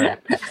remember.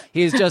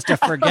 He's just a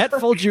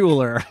forgetful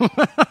jeweler.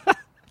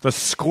 The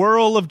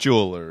squirrel of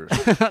jewelers.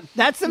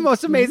 That's the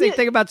most amazing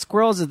thing about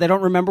squirrels is they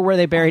don't remember where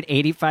they buried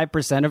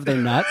 85% of their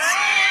nuts.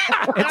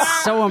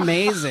 It's so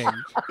amazing.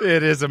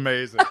 It is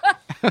amazing.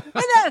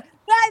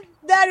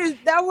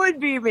 That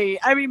would be me.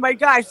 I mean, my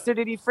gosh, so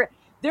did he?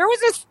 There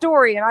was a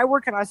story, and I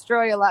work in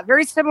Australia a lot,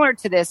 very similar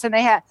to this. And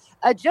they had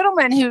a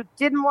gentleman who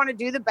didn't want to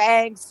do the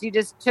banks. He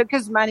just took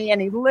his money and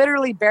he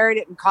literally buried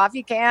it in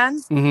coffee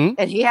cans. And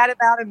he had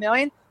about $1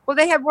 million. Well,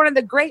 they had one of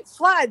the great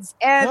floods,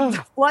 and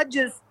the flood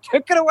just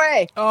took it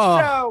away.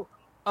 Oh,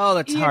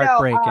 that's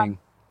heartbreaking.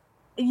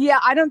 Yeah,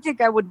 I don't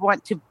think I would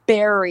want to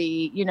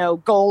bury,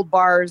 gold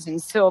bars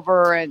and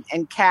silver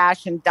and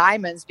cash and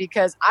diamonds,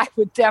 because I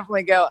would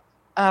definitely go,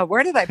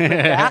 where did I put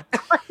that?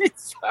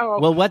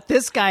 Well, what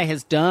this guy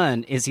has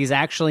done is he's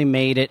actually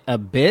made it a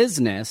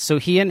business. So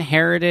he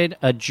inherited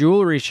a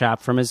jewelry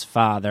shop from his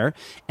father.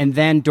 And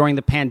then during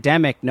the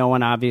pandemic, no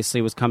one obviously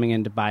was coming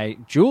in to buy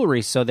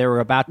jewelry. So they were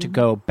about to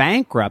go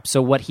bankrupt.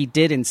 So what he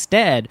did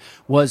instead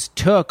was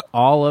took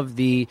all of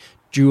the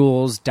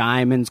jewels,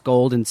 diamonds,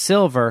 gold, and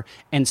silver,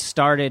 and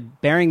started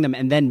burying them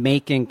and then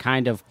making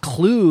kind of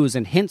clues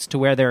and hints to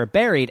where they're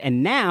buried.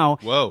 And now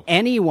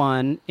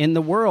anyone in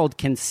the world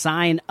can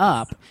sign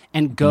up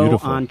and go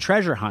on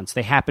treasure hunts.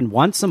 They happen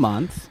once a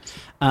month,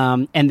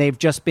 and they've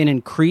just been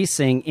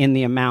increasing in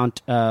the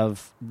amount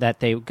of that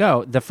they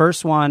go. The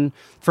first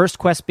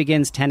quest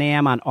begins 10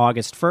 a.m. on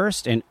August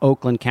 1st in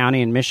Oakland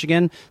County in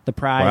Michigan. The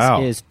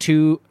prize is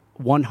 2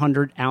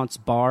 100-ounce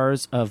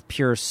bars of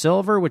pure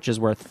silver, which is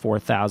worth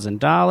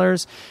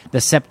 $4,000. The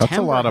September That's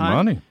a lot of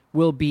money.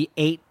 Will be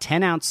 8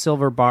 10-ounce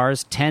silver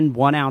bars, 10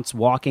 1-ounce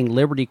walking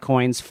Liberty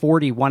coins,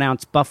 40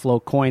 1-ounce Buffalo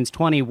coins,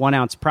 20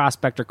 1-ounce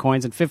Prospector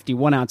coins, and 50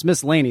 1-ounce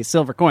miscellaneous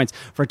silver coins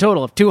for a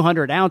total of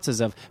 200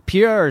 ounces of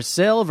pure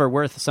silver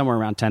worth somewhere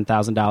around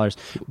 $10,000.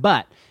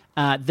 But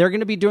they're going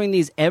to be doing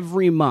these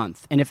every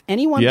month. And if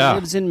anyone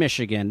lives in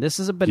Michigan, this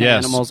is a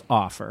Bananimals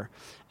offer.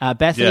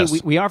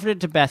 Bethany, we offered it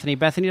to Bethany.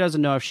 Bethany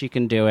doesn't know if she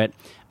can do it.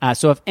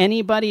 So if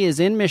anybody is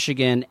in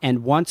Michigan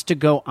and wants to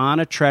go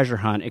on a treasure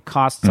hunt, it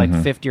costs like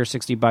 $50 or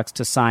 $60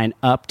 to sign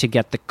up to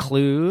get the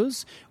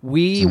clues.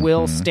 We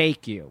will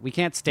stake you. We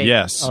can't stake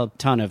a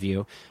ton of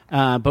you,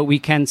 but we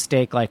can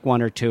stake like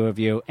 1 or 2 of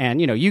you. And,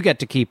 you get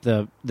to keep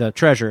the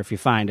treasure if you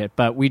find it.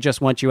 But we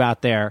just want you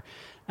out there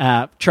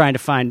trying to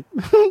find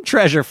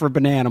treasure for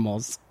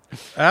Bananimals.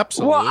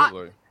 Absolutely.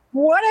 Well,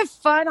 what a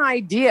fun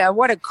idea.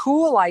 What a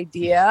cool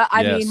idea.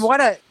 I mean,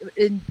 what a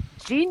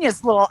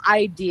ingenious little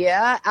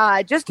idea.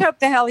 I just hope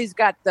the hell he's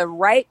got the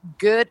right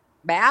good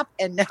map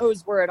and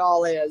knows where it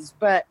all is.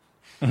 But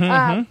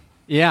Yeah.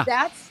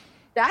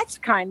 That's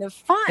kind of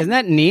fun. Isn't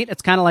that neat?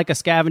 It's kind of like a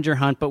scavenger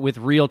hunt, but with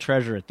real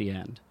treasure at the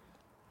end.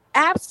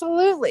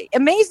 Absolutely.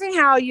 Amazing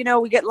how,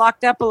 we get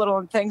locked up a little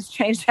and things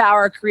change how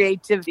our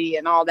creativity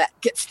and all that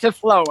gets to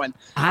flowing.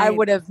 I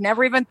would have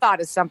never even thought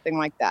of something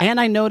like that.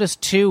 And I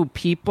noticed, too,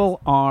 people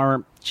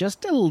are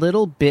just a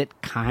little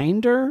bit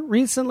kinder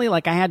recently.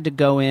 Like I had to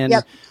go in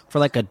for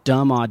like a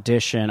dumb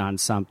audition on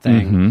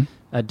something,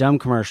 a dumb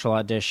commercial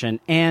audition.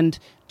 And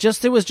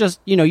it was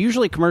just,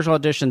 usually commercial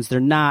auditions, they're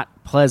not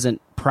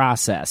pleasant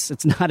process.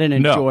 It's not an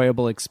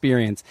enjoyable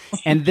experience.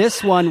 And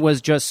this one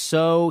was just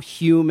so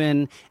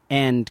human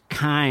and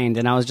kind.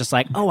 And I was just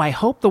like, oh, I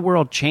hope the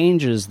world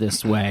changes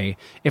this way.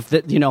 If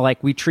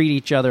like we treat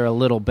each other a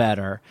little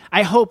better.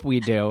 I hope we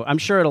do. I'm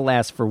sure it'll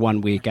last for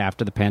 1 week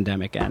after the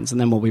pandemic ends, and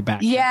then we'll be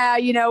back.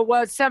 Yeah,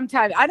 well,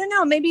 sometimes, I don't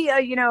know, maybe,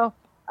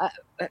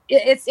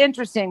 it's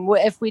interesting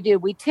if we do.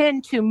 We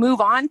tend to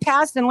move on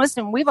past, and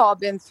listen, we've all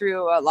been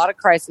through a lot of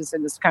crisis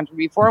in this country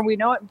before, and we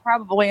know it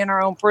probably in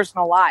our own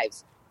personal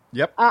lives.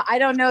 Yep. I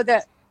don't know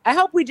that. I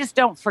hope we just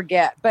don't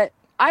forget, but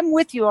I'm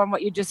with you on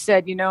what you just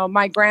said.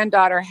 My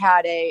granddaughter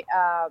had a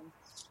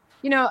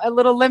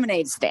little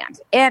lemonade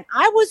stand, and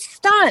I was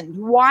stunned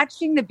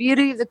watching the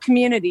beauty of the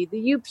community,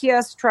 the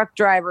UPS truck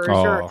drivers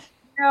or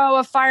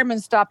a fireman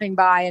stopping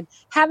by and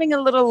having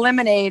a little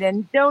lemonade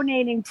and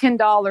donating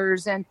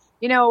 $10. And,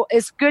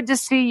 it's good to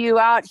see you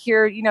out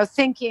here,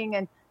 thinking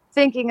of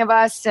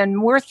us,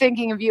 and we're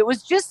thinking of you.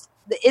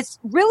 It's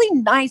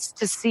really nice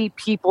to see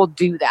people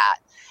do that.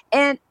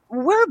 And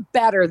we're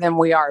better than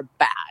we are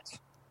bad.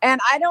 And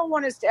I don't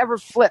want us to ever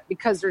flip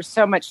because there's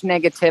so much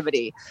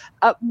negativity.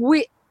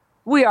 We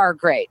are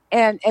great.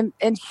 And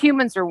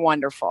humans are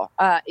wonderful,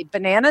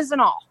 bananas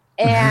and all.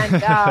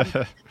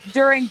 And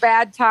during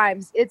bad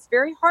times, it's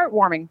very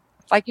heartwarming,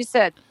 like you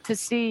said, to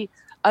see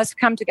us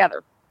come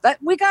together. But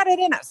we got it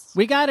in us.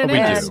 We got it in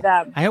us.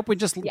 I hope we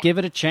just give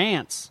it a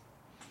chance.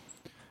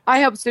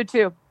 I hope so,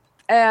 too.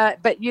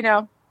 But,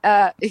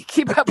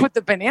 keep up with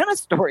the banana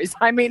stories.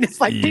 I mean, it's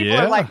like people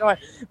are like,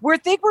 we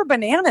think we're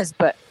bananas,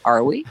 but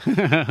are we?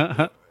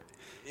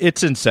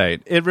 It's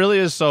insane. It really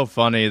is so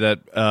funny that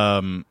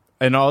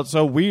and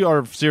also, we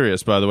are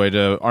serious, by the way,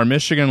 to our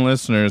Michigan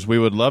listeners. We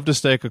would love to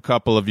stake a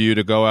couple of you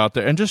to go out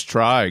there and just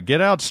try. Get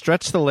out,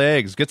 stretch the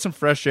legs, get some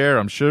fresh air.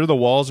 I'm sure the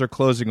walls are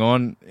closing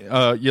on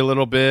you a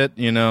little bit.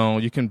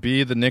 You can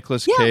be the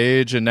Nicolas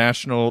Cage in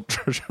National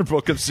Treasure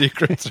Book of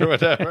Secrets or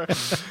whatever.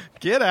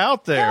 Get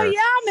out there. Oh,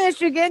 yeah,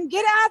 Michigan.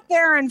 Get out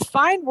there and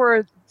find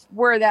where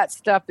that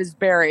stuff is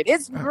buried.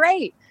 It's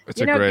great.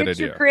 It's a great get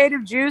idea. Your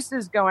creative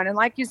juices going. And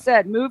like you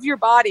said, move your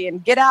body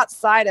and get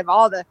outside of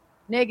all the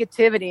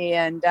negativity,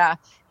 and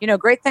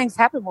great things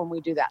happen when we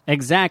do that.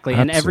 Exactly.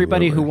 And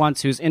everybody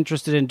who's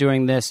interested in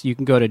doing this, you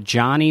can go to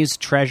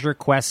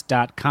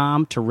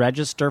johnnystreasurequest.com to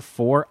register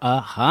for a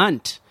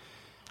hunt.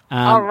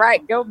 All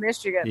right, go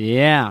Michigan.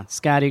 Yeah.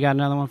 Scott, you got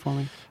another one for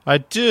me? I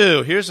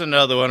do. Here's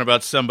another one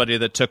about somebody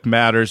that took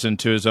matters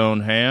into his own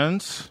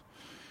hands.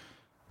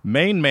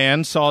 Maine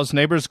man saw his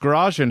neighbor's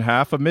garage in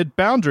half amid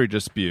boundary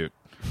dispute.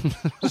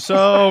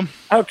 So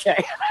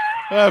okay.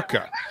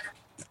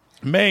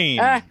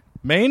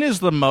 Maine is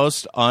the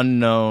most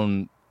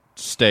unknown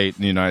state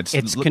in the United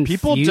States. It's confusing.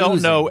 People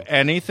don't know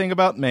anything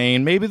about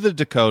Maine, maybe the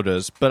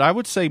Dakotas, but I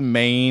would say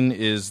Maine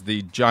is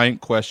the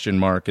giant question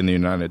mark in the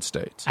United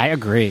States. I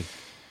agree.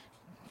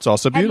 It's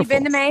also beautiful. Have you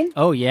been to Maine?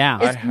 Oh, yeah.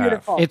 It's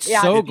beautiful. It's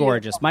so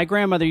gorgeous. My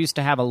grandmother used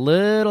to have a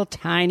little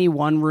tiny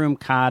one-room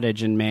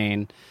cottage in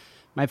Maine.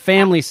 My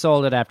family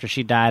sold it after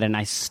she died, and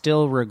I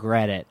still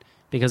regret it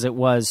because it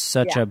was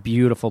such a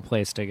beautiful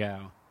place to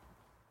go.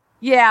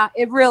 Yeah,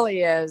 it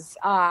really is.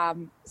 I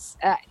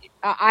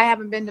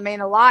haven't been to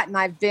Maine a lot, and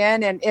I've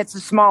been, and it's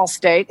a small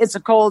state. It's a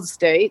cold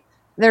state.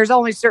 There's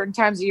only certain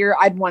times a year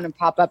I'd want to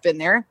pop up in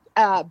there,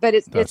 but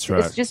it's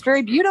just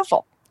very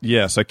beautiful.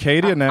 Yes,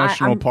 Acadia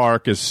National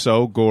Park is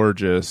so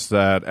gorgeous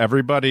that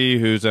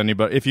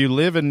if you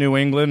live in New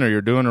England or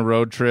you're doing a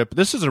road trip,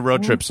 this is a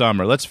road trip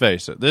summer, let's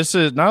face it. This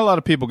is not a lot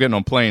of people getting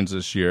on planes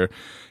this year.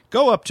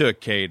 Go up to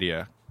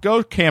Acadia.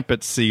 Go camp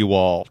at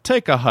Seawall.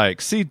 Take a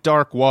hike. See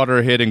dark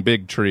water hitting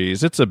big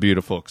trees. It's a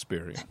beautiful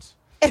experience.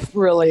 It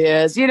really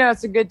is.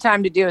 It's a good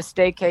time to do a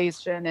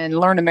staycation and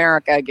learn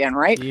America again,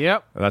 right?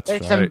 Yep.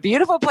 There's some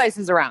beautiful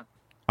places around.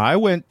 I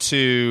went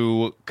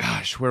to,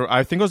 where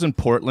I think it was in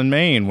Portland,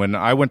 Maine, when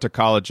I went to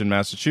college in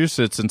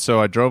Massachusetts. And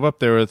so I drove up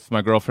there with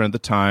my girlfriend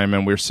at the time,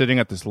 and we were sitting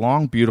at this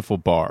long, beautiful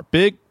bar.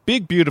 Big,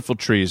 beautiful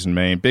trees in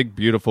Maine. Big,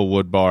 beautiful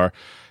wood bar.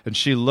 And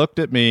she looked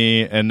at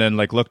me and then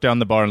looked down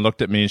the bar and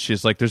looked at me. And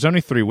she's like, "There's only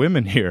 3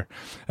 women here."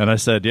 And I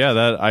said,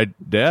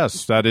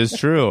 yes, that is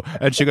true.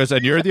 And she goes,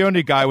 "And you're the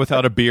only guy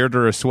without a beard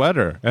or a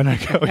sweater." And I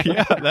go,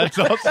 "Yeah, that's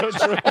also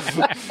true."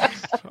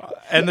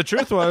 And the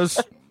truth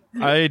was,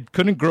 I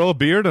couldn't grow a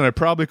beard and I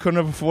probably couldn't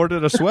have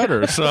afforded a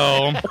sweater.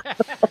 So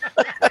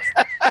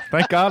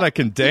Thank God I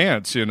can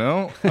dance,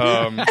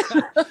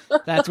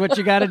 That's what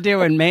you got to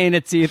do in Maine.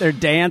 It's either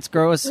dance,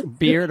 grow a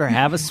beard, or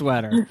have a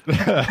sweater.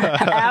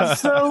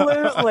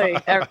 Absolutely.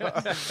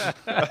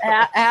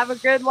 Have a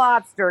good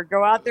lobster.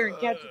 Go out there and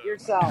catch it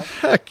yourself.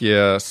 Heck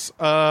yes.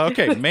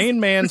 Okay, Maine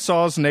man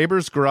saws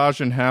neighbor's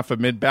garage in half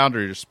amid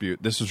boundary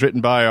dispute. This was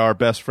written by our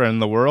best friend in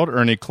the world,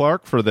 Ernie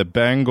Clark, for the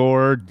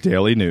Bangor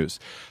Daily News.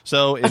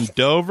 So in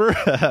Dover,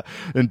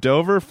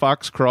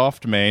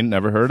 Foxcroft, Maine,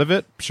 never heard of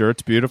it. Sure,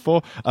 it's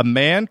beautiful. A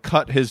man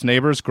cut his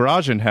neighbor's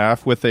garage in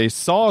half with a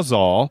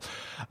sawzall,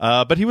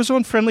 but he was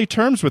on friendly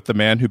terms with the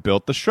man who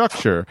built the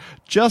structure,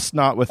 just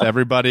not with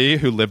everybody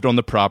who lived on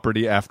the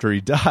property after he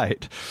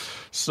died.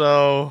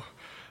 So,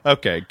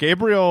 okay,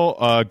 Gabriel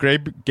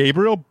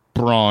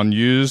Braun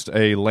used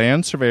a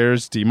land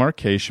surveyor's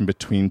demarcation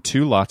between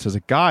two lots as a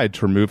guide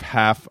to remove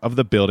half of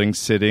the building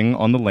sitting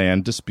on the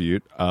land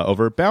dispute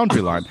over a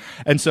boundary line.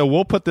 And so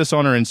we'll put this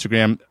on our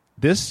Instagram.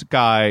 This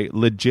guy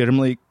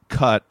legitimately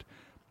cut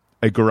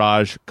a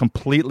garage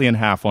completely in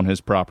half on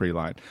his property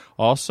line.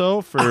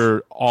 Also,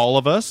 for all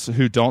of us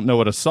who don't know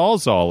what a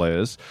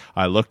sawzall is,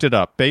 I looked it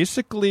up.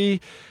 Basically,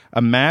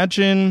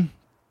 imagine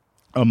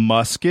a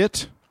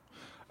musket,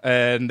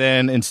 and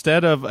then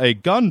instead of a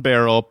gun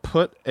barrel,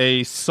 put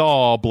a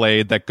saw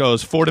blade that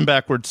goes forward and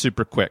backwards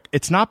super quick.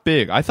 It's not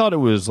big. I thought it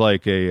was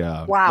like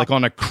like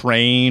on a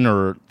crane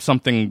or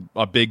something,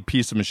 a big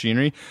piece of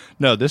machinery.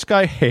 No, this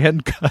guy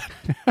hand cut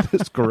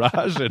this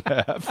garage in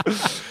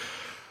half.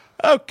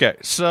 Okay,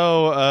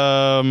 so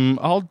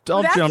I'll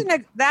jump.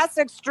 That's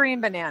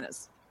extreme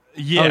bananas.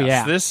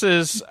 Yes, This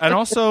is, and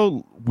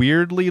also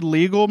weirdly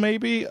legal.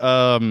 Maybe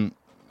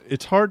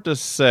it's hard to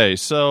say.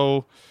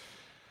 So.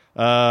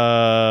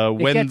 I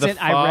read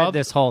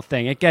this whole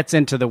thing. It gets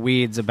into the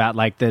weeds about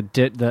like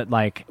the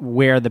like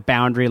where the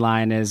boundary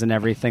line is and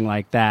everything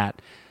like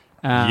that.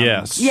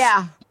 Yes.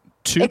 Yeah.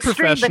 Two extreme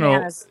professional,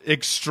 bananas.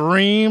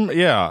 extreme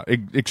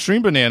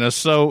bananas.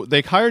 So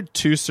they hired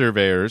two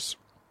surveyors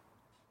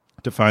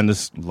to find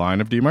this line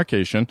of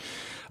demarcation.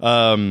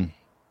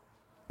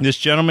 This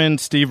gentleman,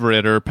 Steve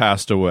Ritter,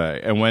 passed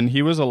away, and when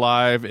he was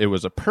alive, it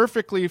was a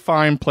perfectly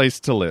fine place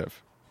to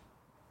live.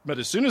 But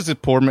as soon as the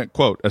poor man,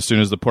 quote, as soon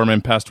as the poor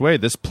man passed away,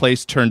 this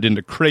place turned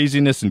into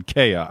craziness and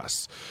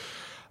chaos.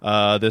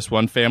 This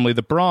one family,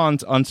 the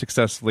Brauns,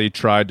 unsuccessfully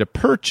tried to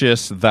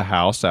purchase the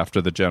house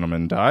after the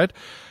gentleman died.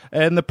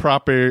 And the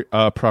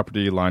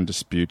property line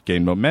dispute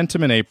gained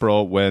momentum in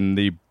April when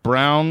the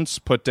Browns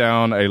put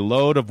down a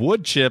load of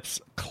wood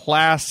chips.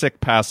 Classic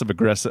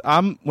passive-aggressive.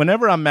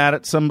 Whenever I'm mad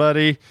at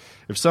somebody,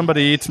 if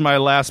somebody eats my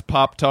last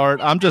Pop-Tart,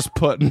 I'm just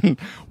putting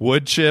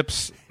wood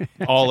chips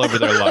all over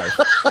their life.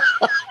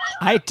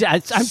 I'm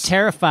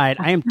terrified.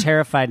 I am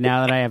terrified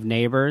now that I have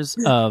neighbors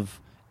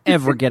of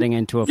ever getting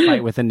into a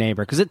fight with a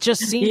neighbor, because it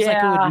just seems like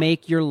it would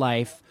make your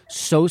life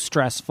so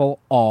stressful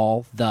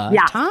all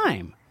the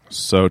time.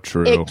 So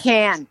true. It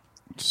can.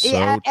 So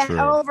true. And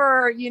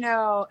over,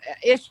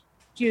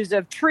 issues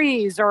of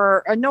trees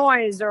or a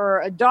noise or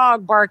a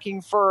dog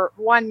barking for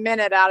 1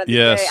 minute out of the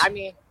day. I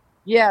mean,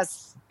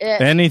 yes.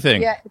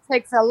 Anything. Yeah, it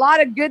takes a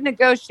lot of good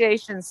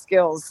negotiation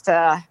skills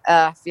to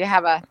if you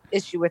have a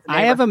issue with a neighbor.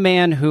 I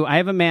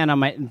have a man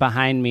on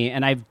behind me,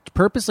 and I've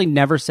purposely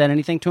never said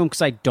anything to him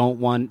because I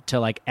don't want to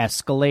like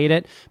escalate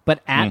it.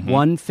 But at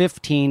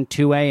 1:15,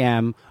 2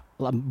 a.m.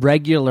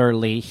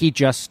 regularly, he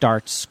just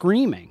starts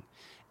screaming.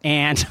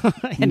 And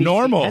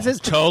normal, has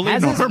his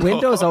normal.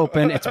 Windows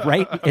open. It's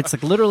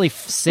like literally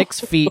 6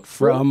 feet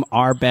from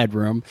our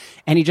bedroom,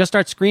 and he just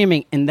starts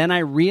screaming. And then I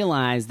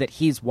realize that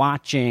he's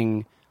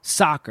watching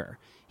soccer.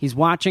 He's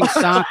watching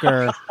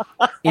soccer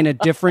in a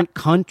different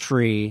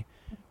country,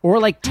 or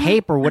like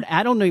tape or what.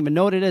 I don't even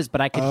know what it is,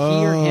 but I could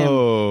hear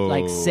him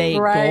like say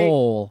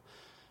goal.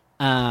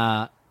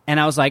 And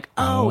I was like,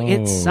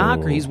 it's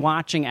soccer. He's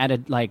watching at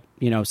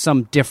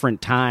some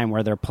different time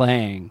where they're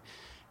playing.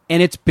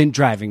 And it's been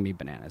driving me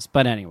bananas.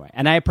 But anyway,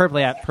 and I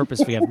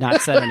purposely have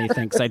not said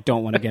anything because I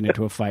don't want to get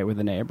into a fight with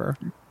a neighbor.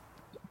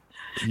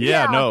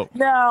 No.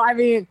 I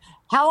mean,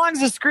 how long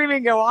does the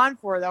screaming go on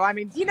for, though? I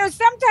mean,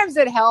 sometimes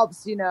it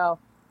helps, to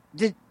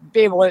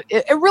be able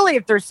to, really,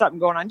 if there's something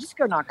going on, just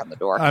go knock on the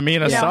door. I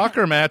mean, a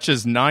soccer match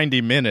is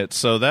 90 minutes,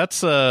 so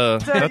that's a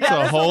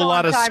whole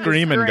lot of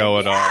screaming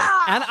going on.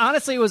 And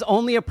honestly, it was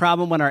only a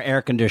problem when our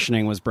air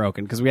conditioning was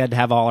broken because we had to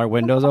have all our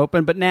windows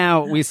open. But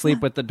now we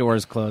sleep with the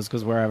doors closed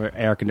because we're having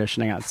air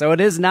conditioning on. So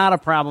it is not a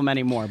problem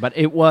anymore, but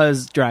it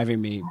was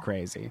driving me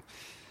crazy.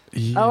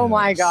 Yes. Oh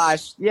my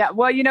gosh. Yeah.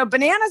 Well,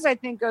 bananas, I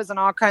think, goes in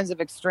all kinds of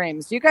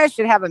extremes. You guys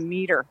should have a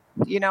meter,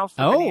 for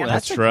bananas.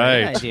 That's a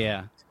right. Great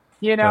idea.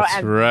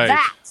 That's right.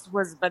 That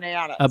was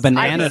bananas. A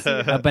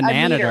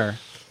bananator.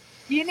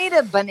 You need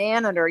a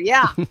bananator,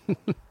 yeah.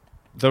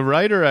 The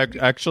writer,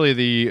 actually,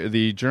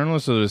 the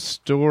journalist of the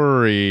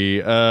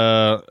story,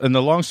 and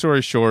the long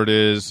story short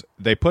is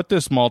they put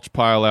this mulch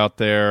pile out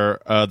there.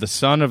 The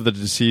son of the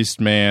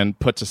deceased man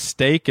puts a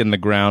stake in the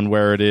ground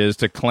where it is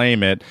to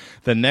claim it.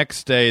 The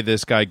next day,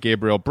 this guy,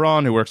 Gabriel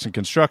Braun, who works in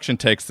construction,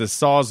 takes this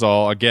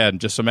sawzall, again,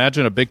 just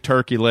imagine a big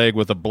turkey leg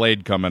with a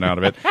blade coming out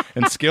of it,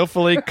 and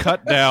skillfully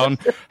cut down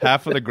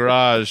half of the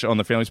garage on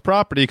the family's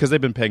property because they've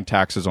been paying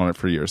taxes on it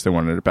for years. They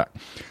wanted it back.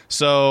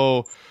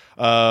 So...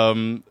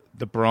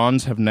 the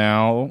Brauns have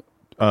now,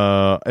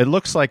 it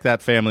looks like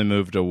that family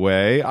moved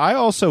away. I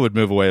also would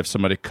move away if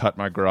somebody cut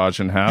my garage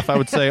in half. I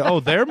would say,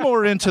 oh, they're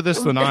more into this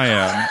than I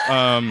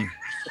am.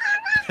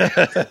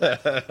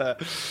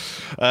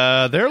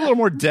 They're a little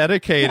more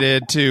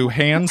dedicated to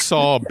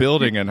handsaw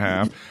building in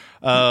half.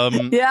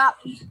 Yeah.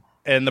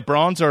 And the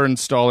Brauns are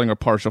installing a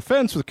partial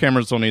fence with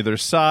cameras on either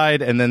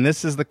side. And then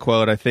this is the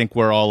quote. I think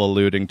we're all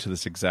alluding to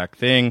this exact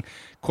thing.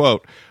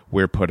 Quote,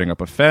 "We're putting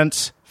up a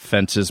fence.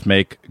 Fences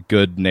make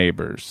good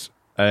neighbors."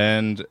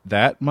 And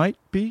that might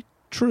be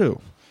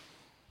true.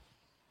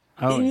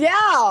 Oh.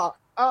 Yeah.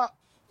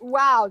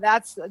 Wow.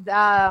 That's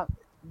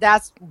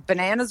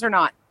bananas or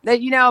not? That,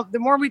 the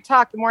more we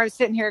talk, the more I'm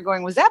sitting here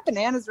going, was that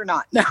bananas or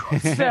not? No.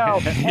 So,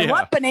 and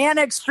what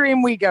banana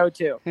extreme we go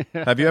to?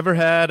 Have you ever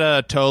had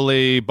a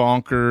totally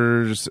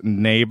bonkers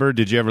neighbor?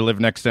 Did you ever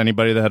live next to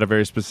anybody that had a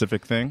very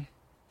specific thing?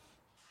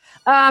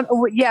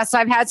 Yes,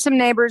 I've had some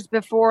neighbors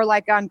before,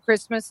 like on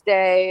Christmas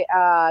Day,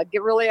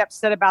 get really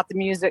upset about the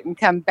music and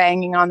come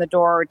banging on the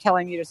door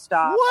telling you to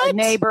stop. What? A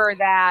neighbor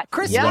that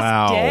Christmas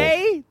Wow.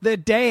 Day? The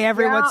day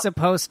everyone's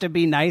supposed to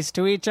be nice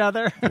to each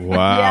other?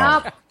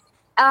 Wow. Yep.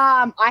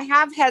 I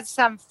have had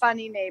some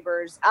funny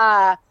neighbors.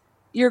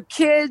 Your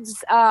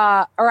kids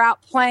are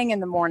out playing in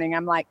the morning.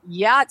 I'm like,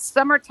 yeah, it's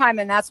summertime,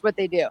 and that's what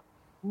they do.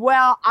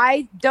 Well,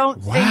 I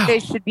don't think they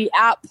should be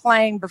out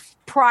playing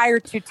prior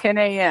to 10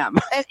 a.m.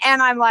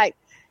 And I'm like,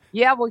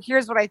 yeah, well,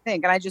 here's what I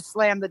think. And I just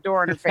slammed the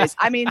door in her face.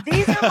 I mean,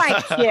 these are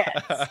my kids.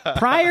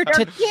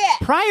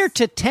 Prior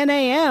to 10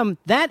 a.m.,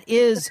 that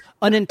is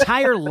an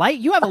entire life.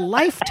 You have a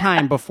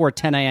lifetime before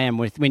 10 a.m.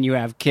 when you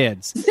have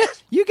kids.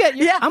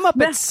 I'm up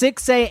at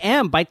 6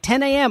 a.m. By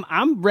 10 a.m.,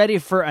 I'm ready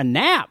for a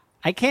nap.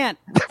 I can't.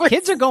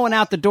 Kids are going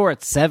out the door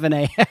at 7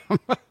 a.m.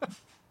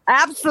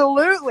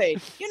 Absolutely.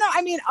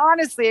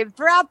 Honestly, if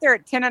they're out there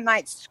at 10 at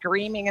night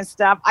screaming and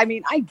stuff, I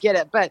get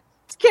it, but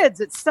it's kids,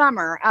 it's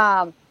summer.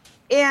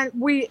 And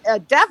we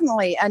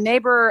definitely, a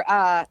neighbor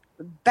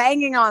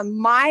banging on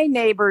my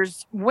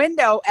neighbor's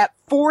window at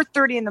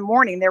 4:30 in the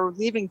morning. They were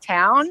leaving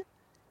town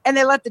and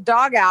they let the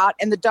dog out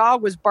and the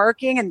dog was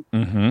barking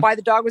and while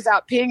the dog was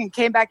out peeing and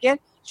came back in.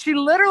 She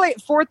literally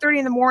at 4:30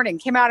 in the morning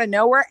came out of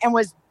nowhere and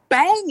was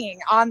banging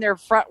on their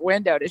front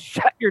window to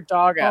shut your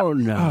dog up. Oh,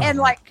 no.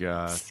 And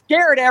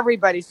scared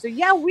everybody. So,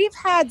 yeah, we've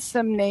had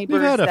some neighbors.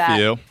 We've had a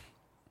few.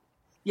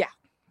 Yeah,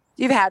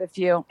 you've had a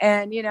few.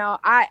 And,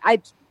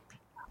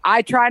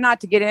 I try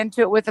not to get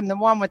into it with them. The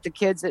one with the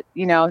kids that,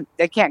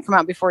 they can't come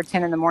out before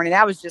 10 in the morning.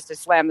 That was just to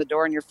slam the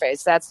door in your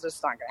face. That's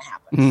just not going to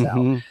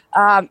happen.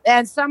 So,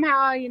 and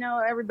somehow,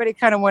 everybody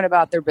kind of went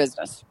about their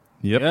business.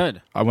 Yep.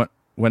 Good.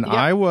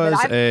 I was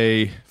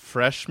a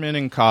freshman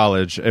in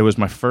college, it was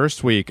my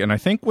first week, and I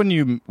think when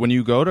you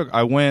go to,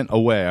 I went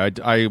away.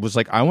 I was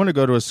like, I want to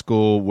go to a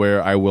school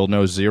where I will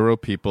know zero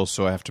people,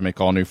 so I have to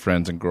make all new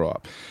friends and grow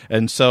up.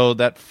 And so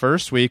that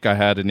first week, I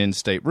had an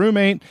in-state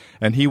roommate,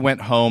 and he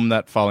went home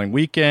that following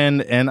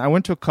weekend, and I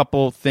went to a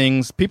couple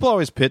things. People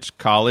always pitch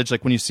college,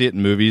 like when you see it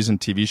in movies and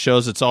TV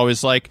shows, it's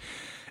always like,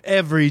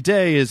 every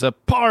day is a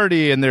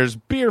party and there's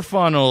beer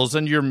funnels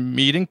and you're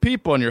meeting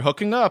people and you're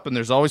hooking up and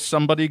there's always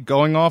somebody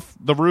going off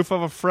the roof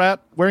of a frat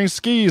wearing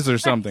skis or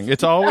something.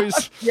 It's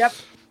always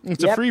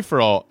it's a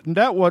free-for-all.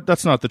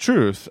 That's not the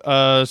truth.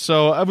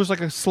 So I was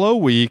like a slow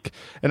week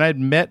and I'd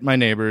met my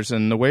neighbors,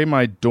 and the way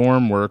my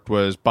dorm worked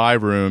was by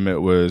room.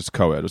 It was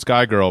co-ed. It was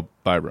guy, girl,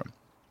 by room.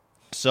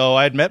 So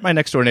I had met my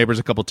next door neighbors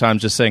a couple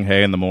times, just saying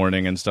hey in the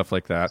morning and stuff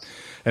like that.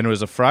 And it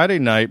was a Friday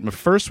night, my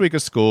first week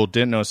of school,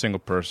 didn't know a single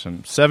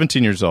person,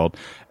 17 years old.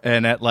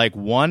 And at like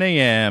 1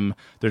 a.m.,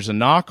 there's a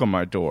knock on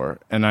my door,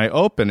 and I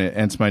open it,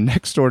 and it's my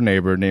next door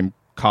neighbor named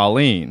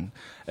Colleen.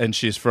 And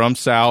she's from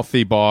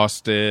Southie,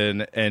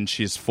 Boston, and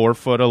she's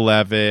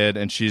 4'11",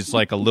 and she's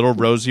like a little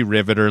Rosie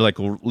Riveter, like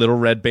a little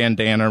red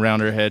bandana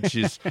around her head.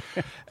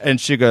 And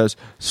she goes,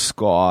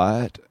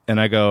 Scott. And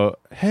I go,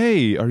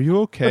 hey, are you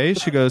okay?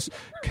 She goes,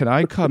 can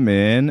I come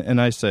in? And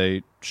I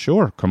say,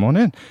 sure, come on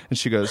in. And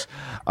she goes,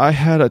 I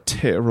had a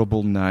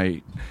terrible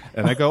night.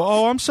 And I go,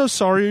 oh, I'm so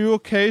sorry. Are you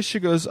okay?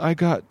 She goes, I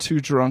got too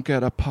drunk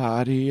at a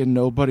party and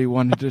nobody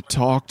wanted to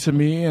talk to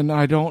me and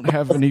I don't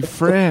have any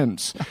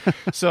friends.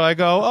 So I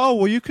go, oh,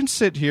 well, you can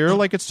sit here.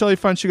 Like, it's totally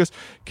fine. She goes,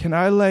 can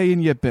I lay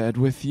in your bed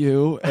with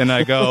you? And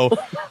I go,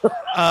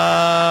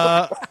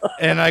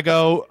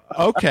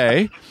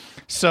 okay.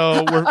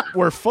 So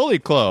we're fully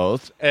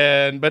clothed,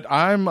 but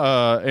I'm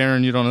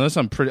Erin. You don't know this.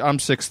 I'm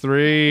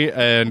 6'3",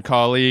 and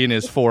Colleen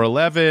is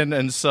 4'11",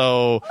 and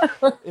so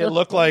it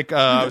looked like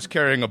I was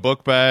carrying a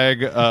book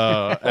bag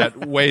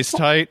at waist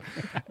height.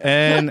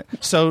 And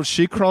so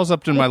she crawls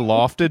up to my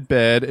lofted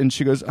bed, and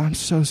she goes, "I'm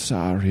so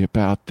sorry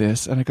about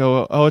this." And I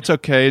go, "Oh, it's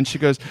okay." And she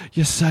goes,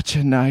 "You're such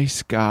a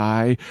nice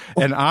guy."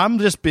 And I'm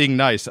just being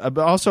nice.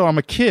 Also, I'm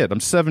a kid. I'm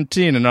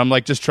 17, and I'm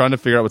like just trying to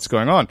figure out what's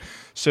going on.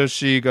 So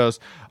she goes,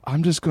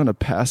 "I'm just going to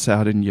pass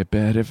out in your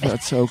bed if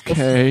that's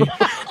okay."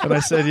 And I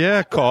said,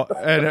 "Yeah."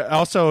 And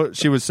also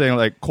she was saying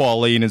like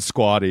Qualeen and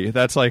Squatty.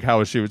 That's like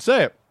how she would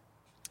say it.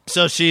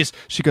 So she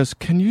goes,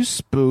 "Can you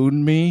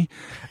spoon me?"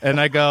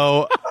 And I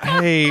go,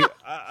 "Hey,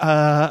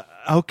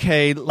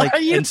 okay." Like,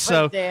 and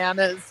so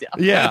bananas.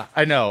 Yeah,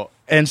 I know.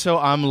 And so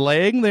I'm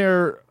laying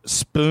there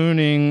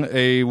spooning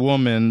a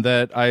woman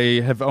that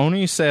I have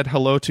only said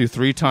hello to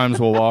 3 times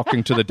while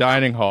walking to the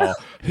dining hall,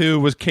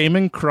 who came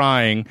in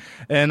crying.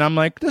 And I'm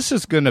like, this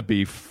is going to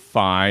be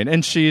fine.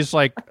 And she's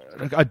like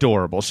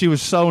adorable. She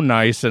was so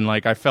nice, and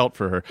like I felt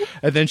for her.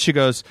 And then she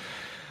goes,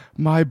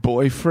 "My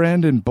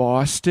boyfriend in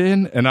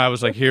Boston." And I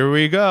was like, here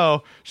we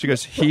go. She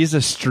goes, "He's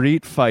a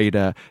street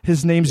fighter.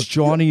 His name's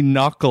Johnny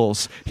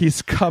Knuckles.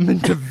 He's coming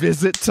to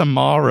visit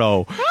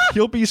tomorrow.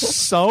 He'll be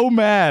so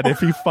mad if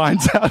he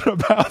finds out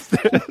about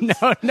this."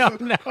 No.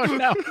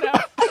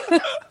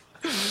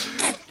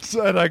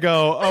 And I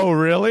go, "Oh,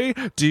 really?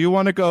 Do you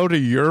want to go to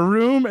your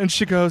room?" And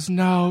she goes,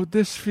 "No,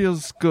 this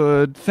feels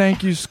good.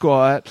 Thank you,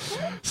 Squat."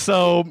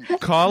 So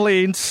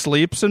Colleen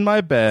sleeps in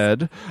my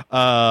bed.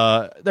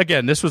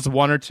 Again, this was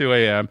 1 or 2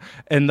 a.m.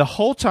 And the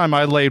whole time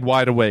I laid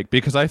wide awake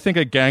because I think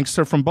a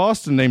gangster from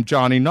Boston named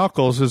Johnny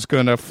Knuckles is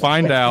going to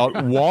find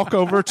out, walk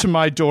over to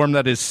my dorm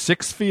that is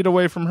 6 feet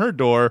away from her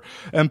door,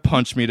 and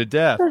punch me to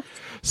death.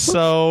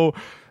 So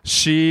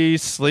she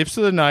sleeps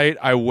through the night.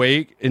 I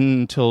wait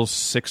until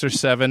 6 or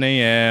 7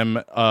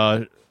 a.m.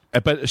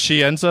 But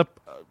she ends up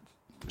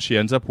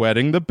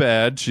wetting the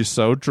bed. She's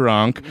so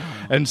drunk.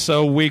 And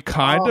so we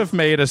kind of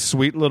made a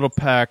sweet little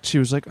pact. She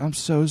was like, "I'm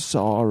so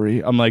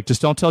sorry." I'm like,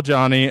 "Just don't tell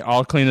Johnny.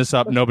 I'll clean this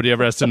up. Nobody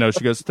ever has to know." She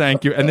goes,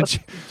 "Thank you." And then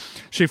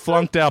she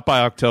flunked out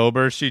by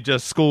October.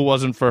 School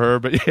wasn't for her.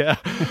 But yeah,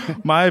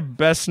 my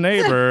best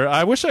neighbor,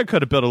 I wish I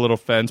could have built a little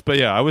fence. But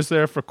yeah, I was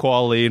there for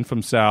Qualeen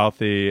from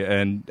Southie.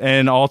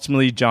 And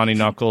ultimately, Johnny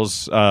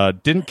Knuckles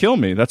didn't kill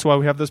me. That's why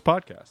we have this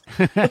podcast.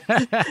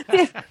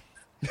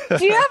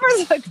 Do you ever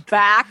look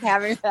back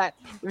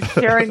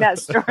sharing that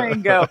story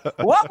and go,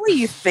 "What were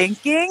you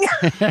thinking?"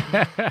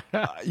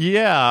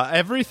 Yeah,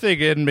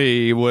 everything in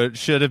me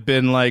should have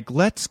been like,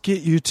 let's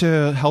get you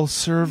to health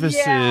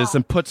services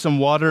and put some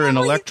water and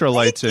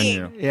electrolytes in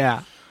you.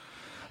 Yeah.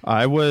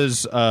 I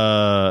was,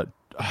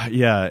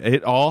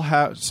 it all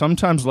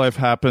sometimes life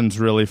happens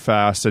really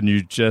fast, and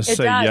you just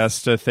say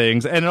yes to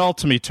things, and it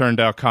ultimately turned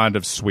out kind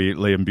of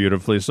sweetly and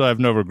beautifully, so I have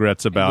no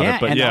regrets about it.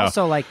 But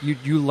also like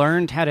you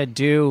learned how to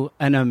do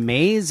an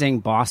amazing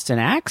Boston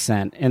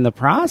accent in the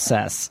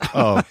process.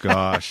 Oh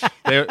gosh,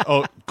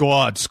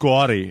 God,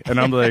 Squatty, and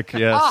I'm like,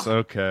 yes,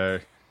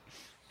 okay.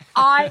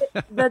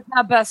 The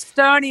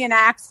Bostonian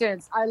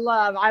accents I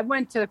love. I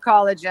went to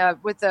college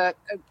with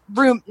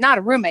not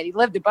a roommate. He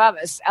lived above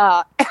us.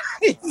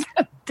 He's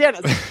a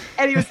dentist,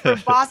 and he was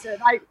from Boston.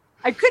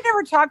 I could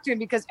never talk to him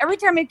because every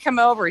time he'd come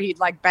over, he'd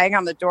like bang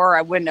on the door.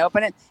 I wouldn't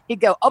open it.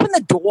 He'd go, "Open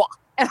the door,"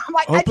 and I'm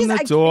like, "Open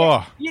the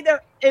door."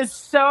 It's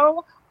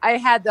so. I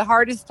had the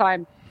hardest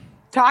time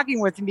talking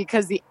with him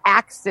because the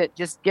accent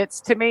just gets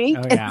to me.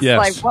 Oh, yeah.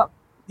 It's like, what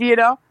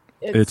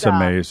It's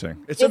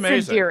amazing. It's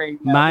amazing. Endearing.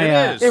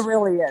 It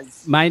really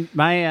is. My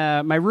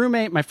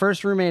roommate, my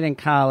first roommate in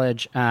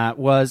college,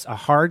 was a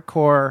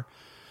hardcore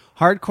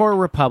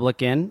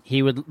Republican.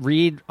 He would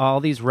read all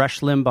these Rush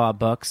Limbaugh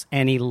books,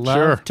 and he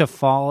loved to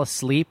fall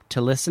asleep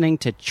to listening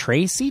to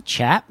Tracy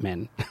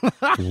Chapman.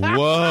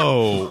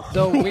 Whoa!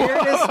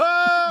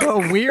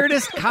 The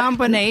weirdest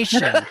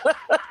combination.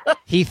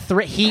 He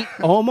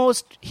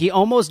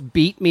almost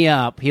beat me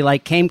up. He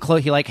like came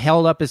close. He like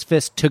held up his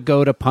fist to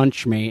go to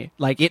punch me.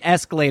 Like it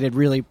escalated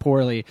really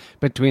poorly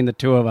between the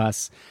two of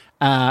us.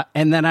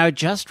 And then I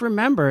just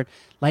remembered,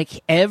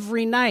 like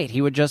every night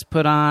he would just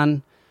put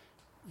on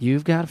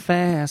 "You've Got a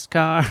Fast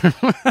Car."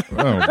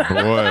 Oh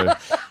boy!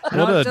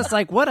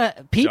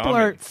 People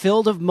are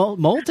filled of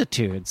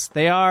multitudes.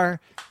 They are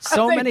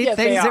so many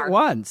things at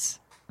once.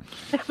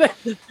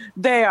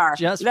 They are.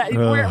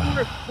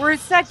 We're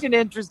such an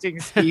interesting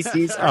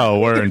species. Oh,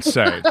 we're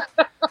insane.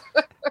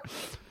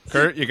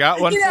 Kurt, you got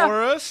one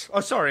for us?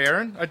 Oh, sorry,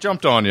 Erin. I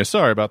jumped on you.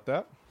 Sorry about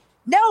that.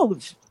 No,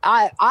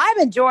 I'm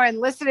enjoying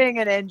listening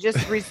and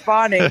just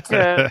responding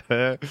to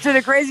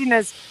the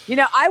craziness.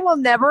 I will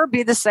never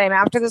be the same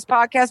after this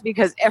podcast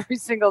because every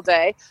single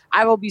day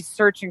I will be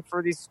searching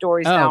for these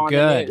stories now on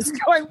the news.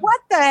 Going,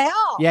 what the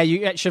hell? Yeah,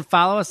 you should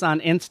follow us on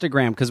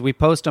Instagram because we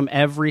post them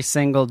every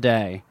single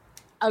day.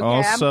 Okay,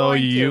 also,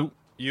 you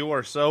You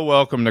are so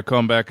welcome to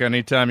come back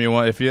anytime you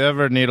want. If you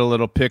ever need a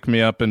little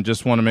pick-me-up and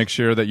just want to make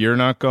sure that you're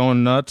not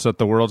going nuts, that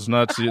the world's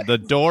nuts, the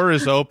door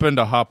is open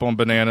to hop on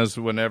bananas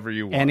whenever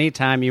you want.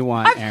 Anytime you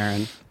want,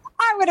 Erin.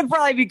 I would have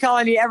probably be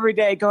calling you every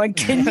day going,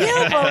 can you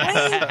believe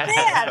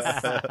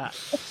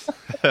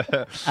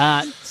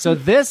this? So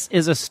this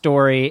is a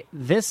story.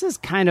 This is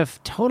kind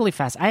of totally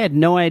fast. I had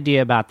no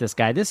idea about this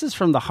guy. This is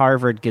from the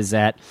Harvard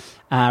Gazette,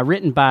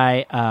 written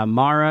by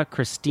Mara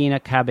Cristina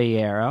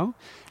Caballero.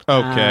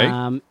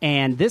 Okay.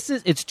 And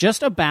it's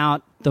just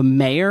about the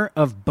mayor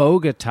of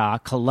Bogota,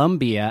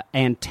 Colombia,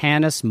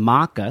 Antanas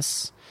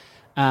Mockus,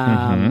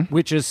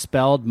 which is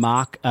spelled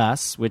mock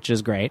us, which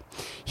is great.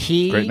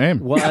 Great name.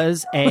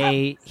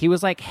 He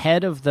was like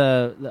head of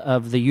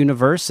the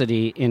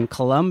university in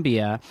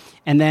Colombia,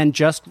 and then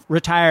just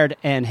retired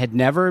and had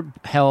never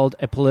held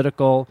a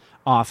political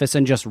office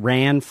and just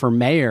ran for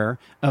mayor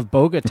of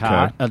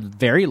Bogota, a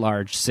very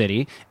large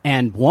city,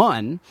 and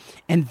won.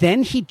 And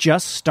then he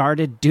just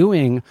started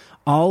doing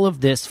all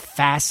of this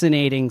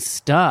fascinating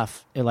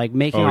stuff, like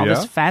making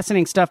this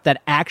fascinating stuff that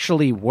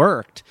actually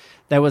worked.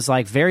 That was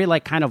like very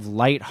like kind of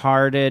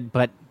lighthearted,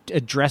 but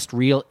addressed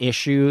real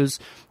issues.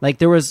 Like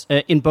there was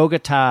in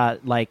Bogota,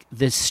 like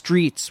the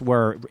streets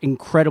were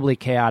incredibly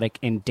chaotic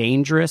and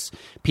dangerous.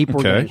 People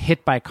were getting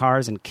hit by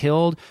cars and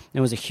killed. It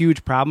was a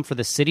huge problem for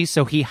the city.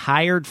 So he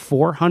hired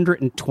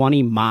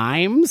 420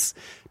 mimes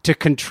to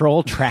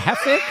control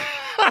traffic,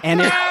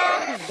 and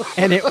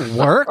it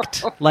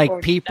worked.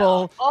 Like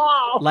people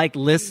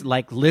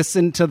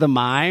listened to the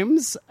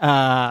mimes,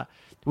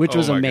 which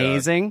was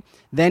amazing. God.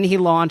 Then he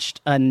launched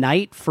a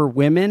night for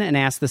women and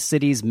asked the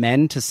city's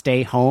men to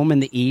stay home in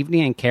the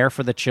evening and care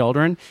for the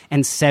children.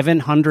 And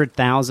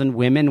 700,000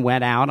 women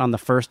went out on the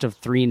first of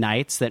 3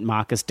 nights that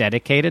Mockus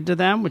dedicated to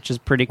them, which is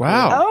pretty cool.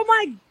 Oh,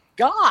 my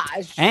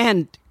gosh.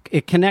 And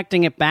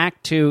connecting it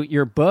back to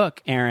your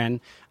book, Erin,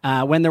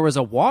 when there was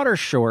a water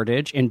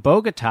shortage in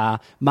Bogota,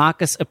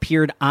 Mockus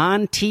appeared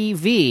on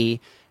TV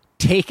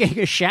taking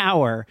a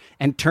shower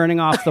and turning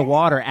off the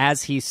water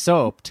as he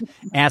soaped,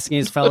 asking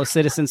his fellow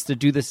citizens to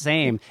do the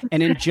same.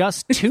 And in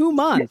just 2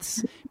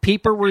 months,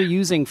 people were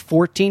using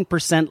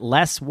 14%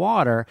 less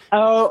water.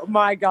 Oh,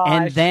 my gosh.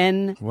 And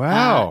then,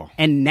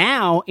 and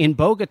now in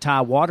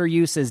Bogota, water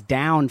use is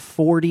down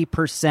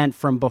 40%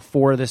 from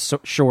before the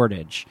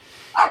shortage.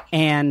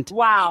 And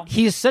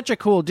he's such a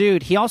cool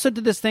dude. He also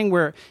did this thing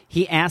where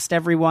he asked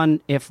everyone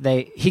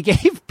he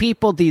gave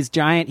people these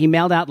he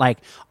mailed out like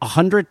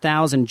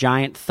 100,000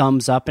 giant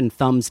thumbs up and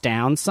thumbs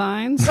down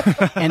signs.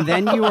 And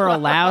then you were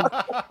allowed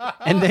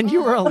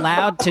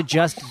to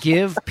just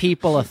give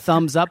people a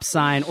thumbs up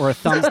sign or a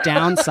thumbs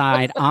down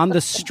sign on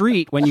the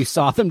street when you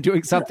saw them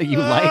doing something you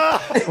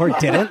liked or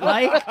didn't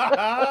like.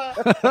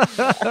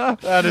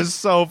 That is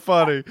so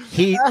funny.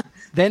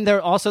 Then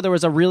there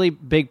was a really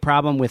big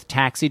problem with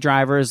taxi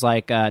drivers,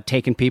 like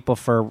taking people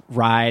for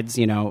rides,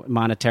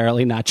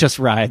 monetarily, not just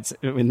rides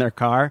in their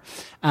car.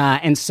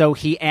 And so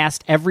he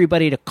asked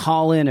everybody to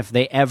call in if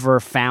they ever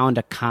found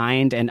a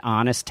kind and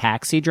honest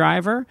taxi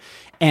driver.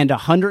 And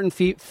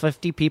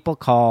 150 people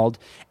called,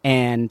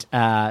 and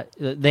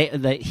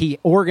he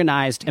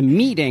organized a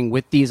meeting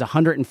with these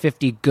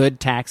 150 good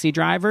taxi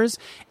drivers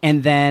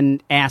and then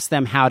asked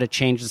them how to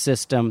change the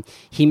system.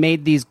 He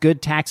made these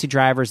good taxi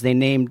drivers,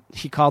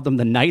 he called them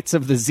the Knights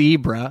of the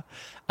Zebra,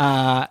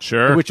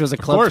 which was a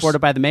club supported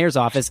by the mayor's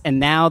office. And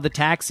now the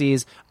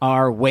taxis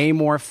are way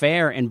more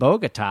fair in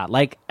Bogota.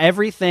 Like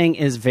everything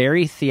is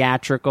very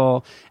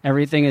theatrical.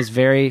 Everything is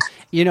very,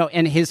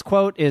 and his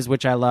quote is,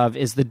 which I love,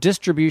 is the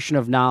distribution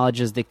of knowledge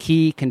is the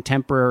key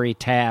contemporary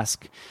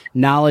task.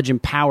 Knowledge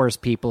empowers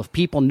people. If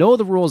people know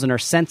the rules and are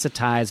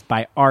sensitized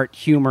by art,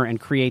 humor, and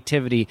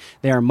creativity,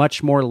 they are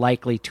much more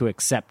likely to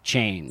accept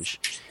change.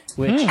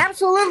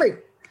 Absolutely.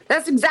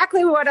 That's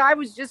exactly what I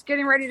was just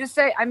getting ready to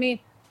say. I mean,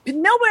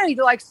 nobody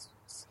likes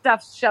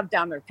stuff shoved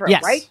down their throat,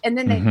 right? And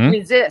then they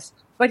resist.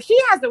 But he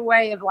has a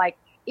way of like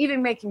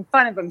even making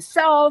fun of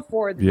himself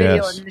or the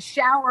video in the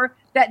shower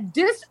that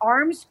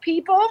disarms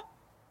people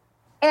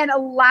and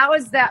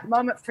allows that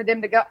moment for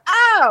them to go,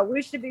 oh,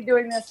 we should be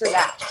doing this or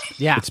that.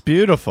 Yeah. It's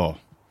beautiful.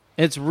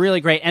 It's really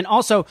great. And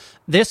also,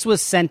 this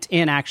was sent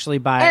in actually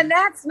by... And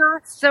that's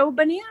not so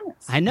bananas.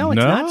 I know, it's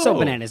not so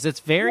bananas. It's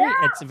very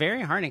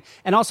heartening.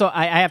 And also,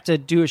 I have to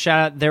do a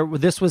shout out.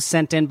 This was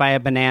sent in by a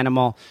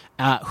bananimal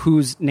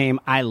whose name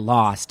I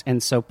lost.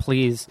 And so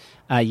please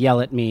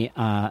yell at me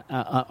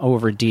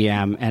over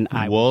DM, and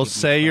I will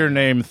say your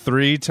name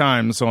 3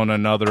 times on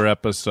another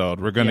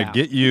episode. We're going to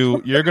get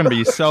you... You're going to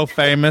be so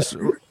famous.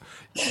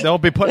 They'll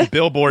be putting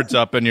billboards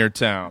up in your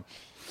town.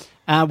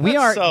 We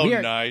are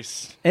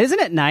nice. Isn't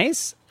it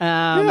nice?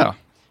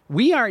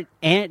 We are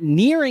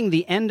nearing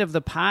the end of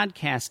the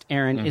podcast,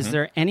 Erin. Is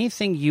there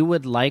anything you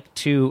would like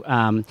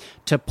to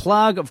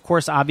plug? Of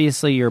course,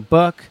 obviously, your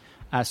book,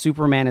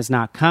 Superman is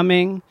Not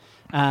Coming.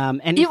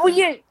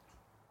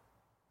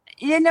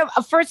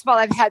 First of all,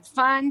 I've had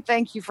fun.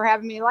 Thank you for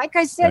having me. Like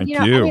I said,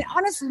 I mean,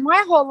 honestly,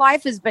 my whole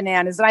life is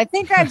bananas. And I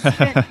think I've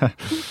spent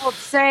people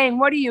saying,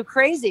 what are you,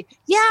 crazy?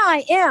 Yeah,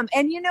 I am.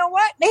 And you know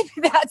what? Maybe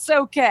that's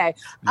okay.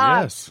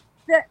 Yes.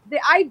 the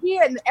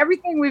idea and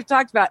everything we've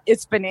talked about,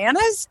 it's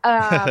bananas.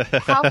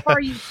 How far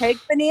you take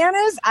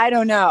bananas, I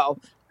don't know.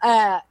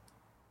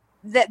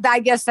 I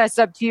guess that's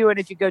up to you. And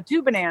if you go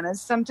to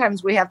bananas,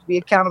 sometimes we have to be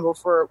accountable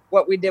for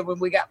what we did when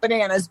we got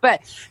bananas.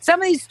 But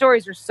some of these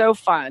stories are so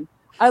fun.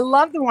 I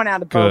love the one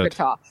out of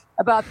Bogota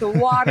about the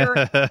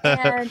water.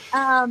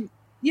 And,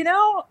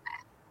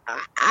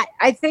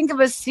 I think of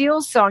a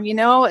Seal song,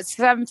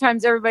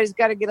 sometimes everybody's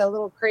got to get a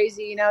little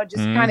crazy,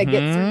 just kind of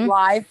get through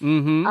life.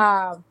 Mm-hmm.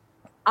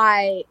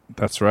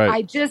 That's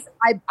right.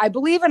 I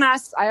believe in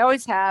us. I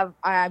always have.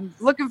 I'm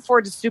looking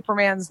forward to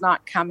Superman's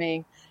not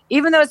coming.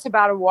 Even though it's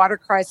about a water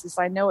crisis,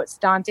 I know it's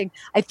daunting.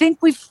 I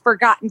think we've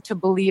forgotten to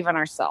believe in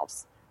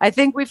ourselves. I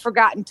think we've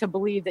forgotten to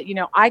believe that,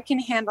 I can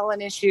handle an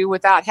issue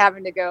without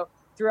having to go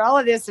through all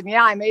of this. And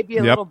I may be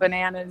a little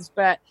bananas,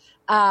 but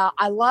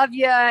I love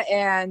you.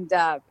 And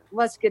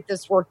let's get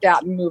this worked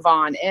out and move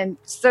on. And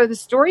so the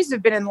stories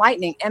have been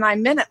enlightening. And I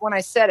meant it when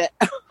I said it.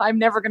 I'm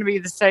never going to be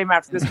the same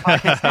after this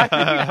podcast. I'm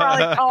going to be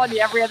probably calling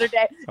you every other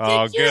day.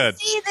 Did you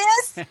see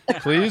this?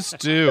 Please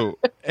do.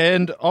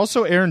 And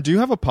also, Erin, do you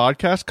have a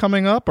podcast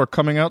coming up or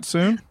coming out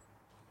soon?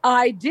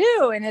 I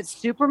do. And it's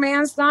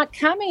Superman's Not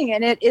Coming.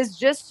 And it is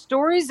just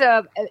stories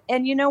of,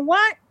 and you know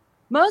what?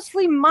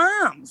 Mostly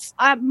moms.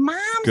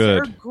 Moms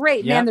are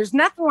great, man. There's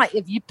nothing like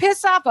if you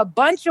piss off a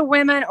bunch of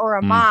women or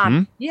a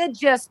mom, you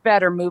just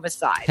better move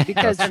aside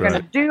because they're going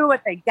to do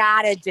what they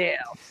got to do.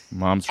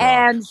 Moms rock.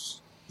 And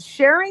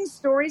sharing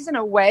stories in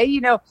a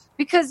way,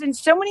 because in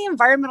so many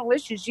environmental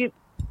issues, you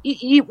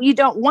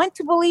don't want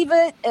to believe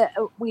it.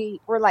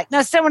 We're like,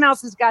 no, someone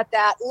else has got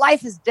that.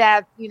 Life is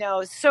death.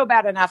 It's so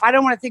bad enough. I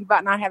don't want to think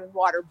about not having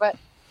water, but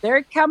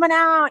they're coming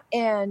out.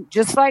 And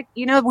just like,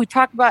 we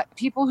talk about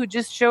people who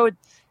just showed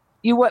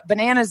you what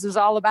bananas is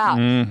all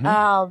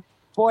about.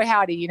 Boy,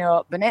 howdy,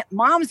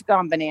 mom's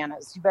gone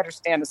bananas. You better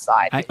stand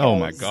aside. Oh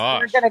my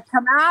gosh. They're going to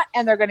come out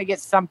and they're going to get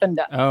something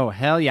done. Oh,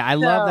 hell yeah. I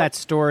love that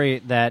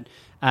story that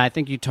I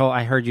think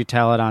I heard you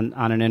tell it on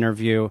an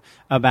interview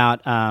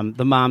about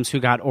the moms who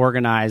got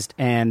organized,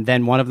 and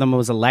then one of them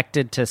was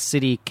elected to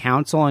city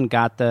council and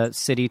got the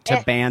city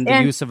to ban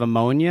the use of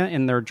ammonia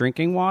in their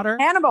drinking water.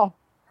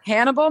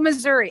 Hannibal,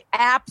 Missouri.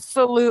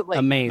 Absolutely.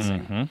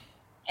 Amazing.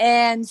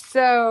 And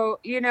so,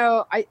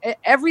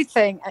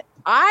 everything.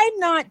 I'm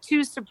not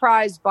too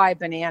surprised by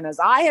bananas.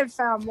 I have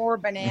found more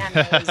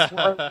bananas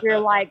where you're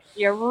like,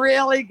 you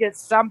really get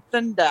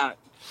something done.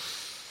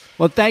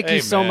 Well, thank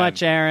you so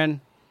much,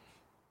 Erin.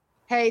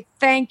 Hey,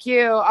 thank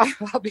you.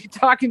 I'll be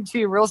talking to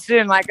you real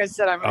soon. Like I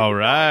said, I'm all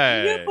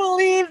right. Can you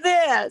believe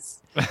this?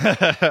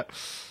 All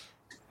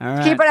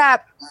right. Keep it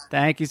up.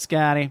 Thank you,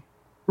 Scotty.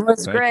 It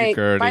was great.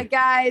 Bye,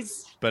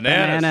 guys.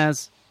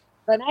 Bananas.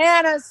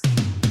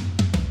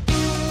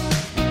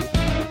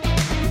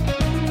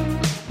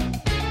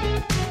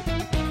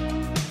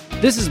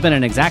 This has been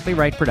an Exactly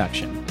Right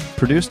production.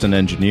 Produced and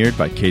engineered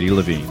by Katie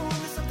Levine.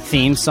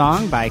 Theme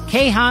song by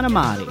Kayhan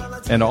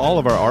Amadi. And all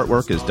of our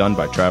artwork is done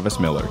by Travis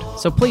Millard.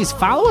 So please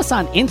follow us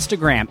on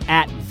Instagram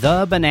at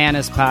The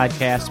Bananas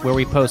Podcast, where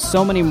we post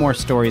so many more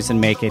stories and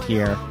make it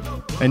here.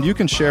 And you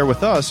can share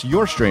with us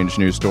your strange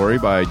news story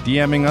by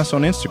DMing us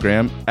on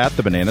Instagram at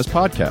The Bananas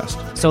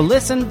Podcast. So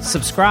listen,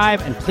 subscribe,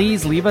 and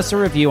please leave us a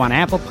review on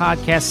Apple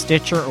Podcasts,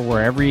 Stitcher, or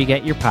wherever you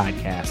get your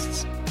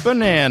podcasts.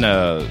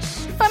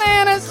 Bananas.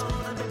 Bananas.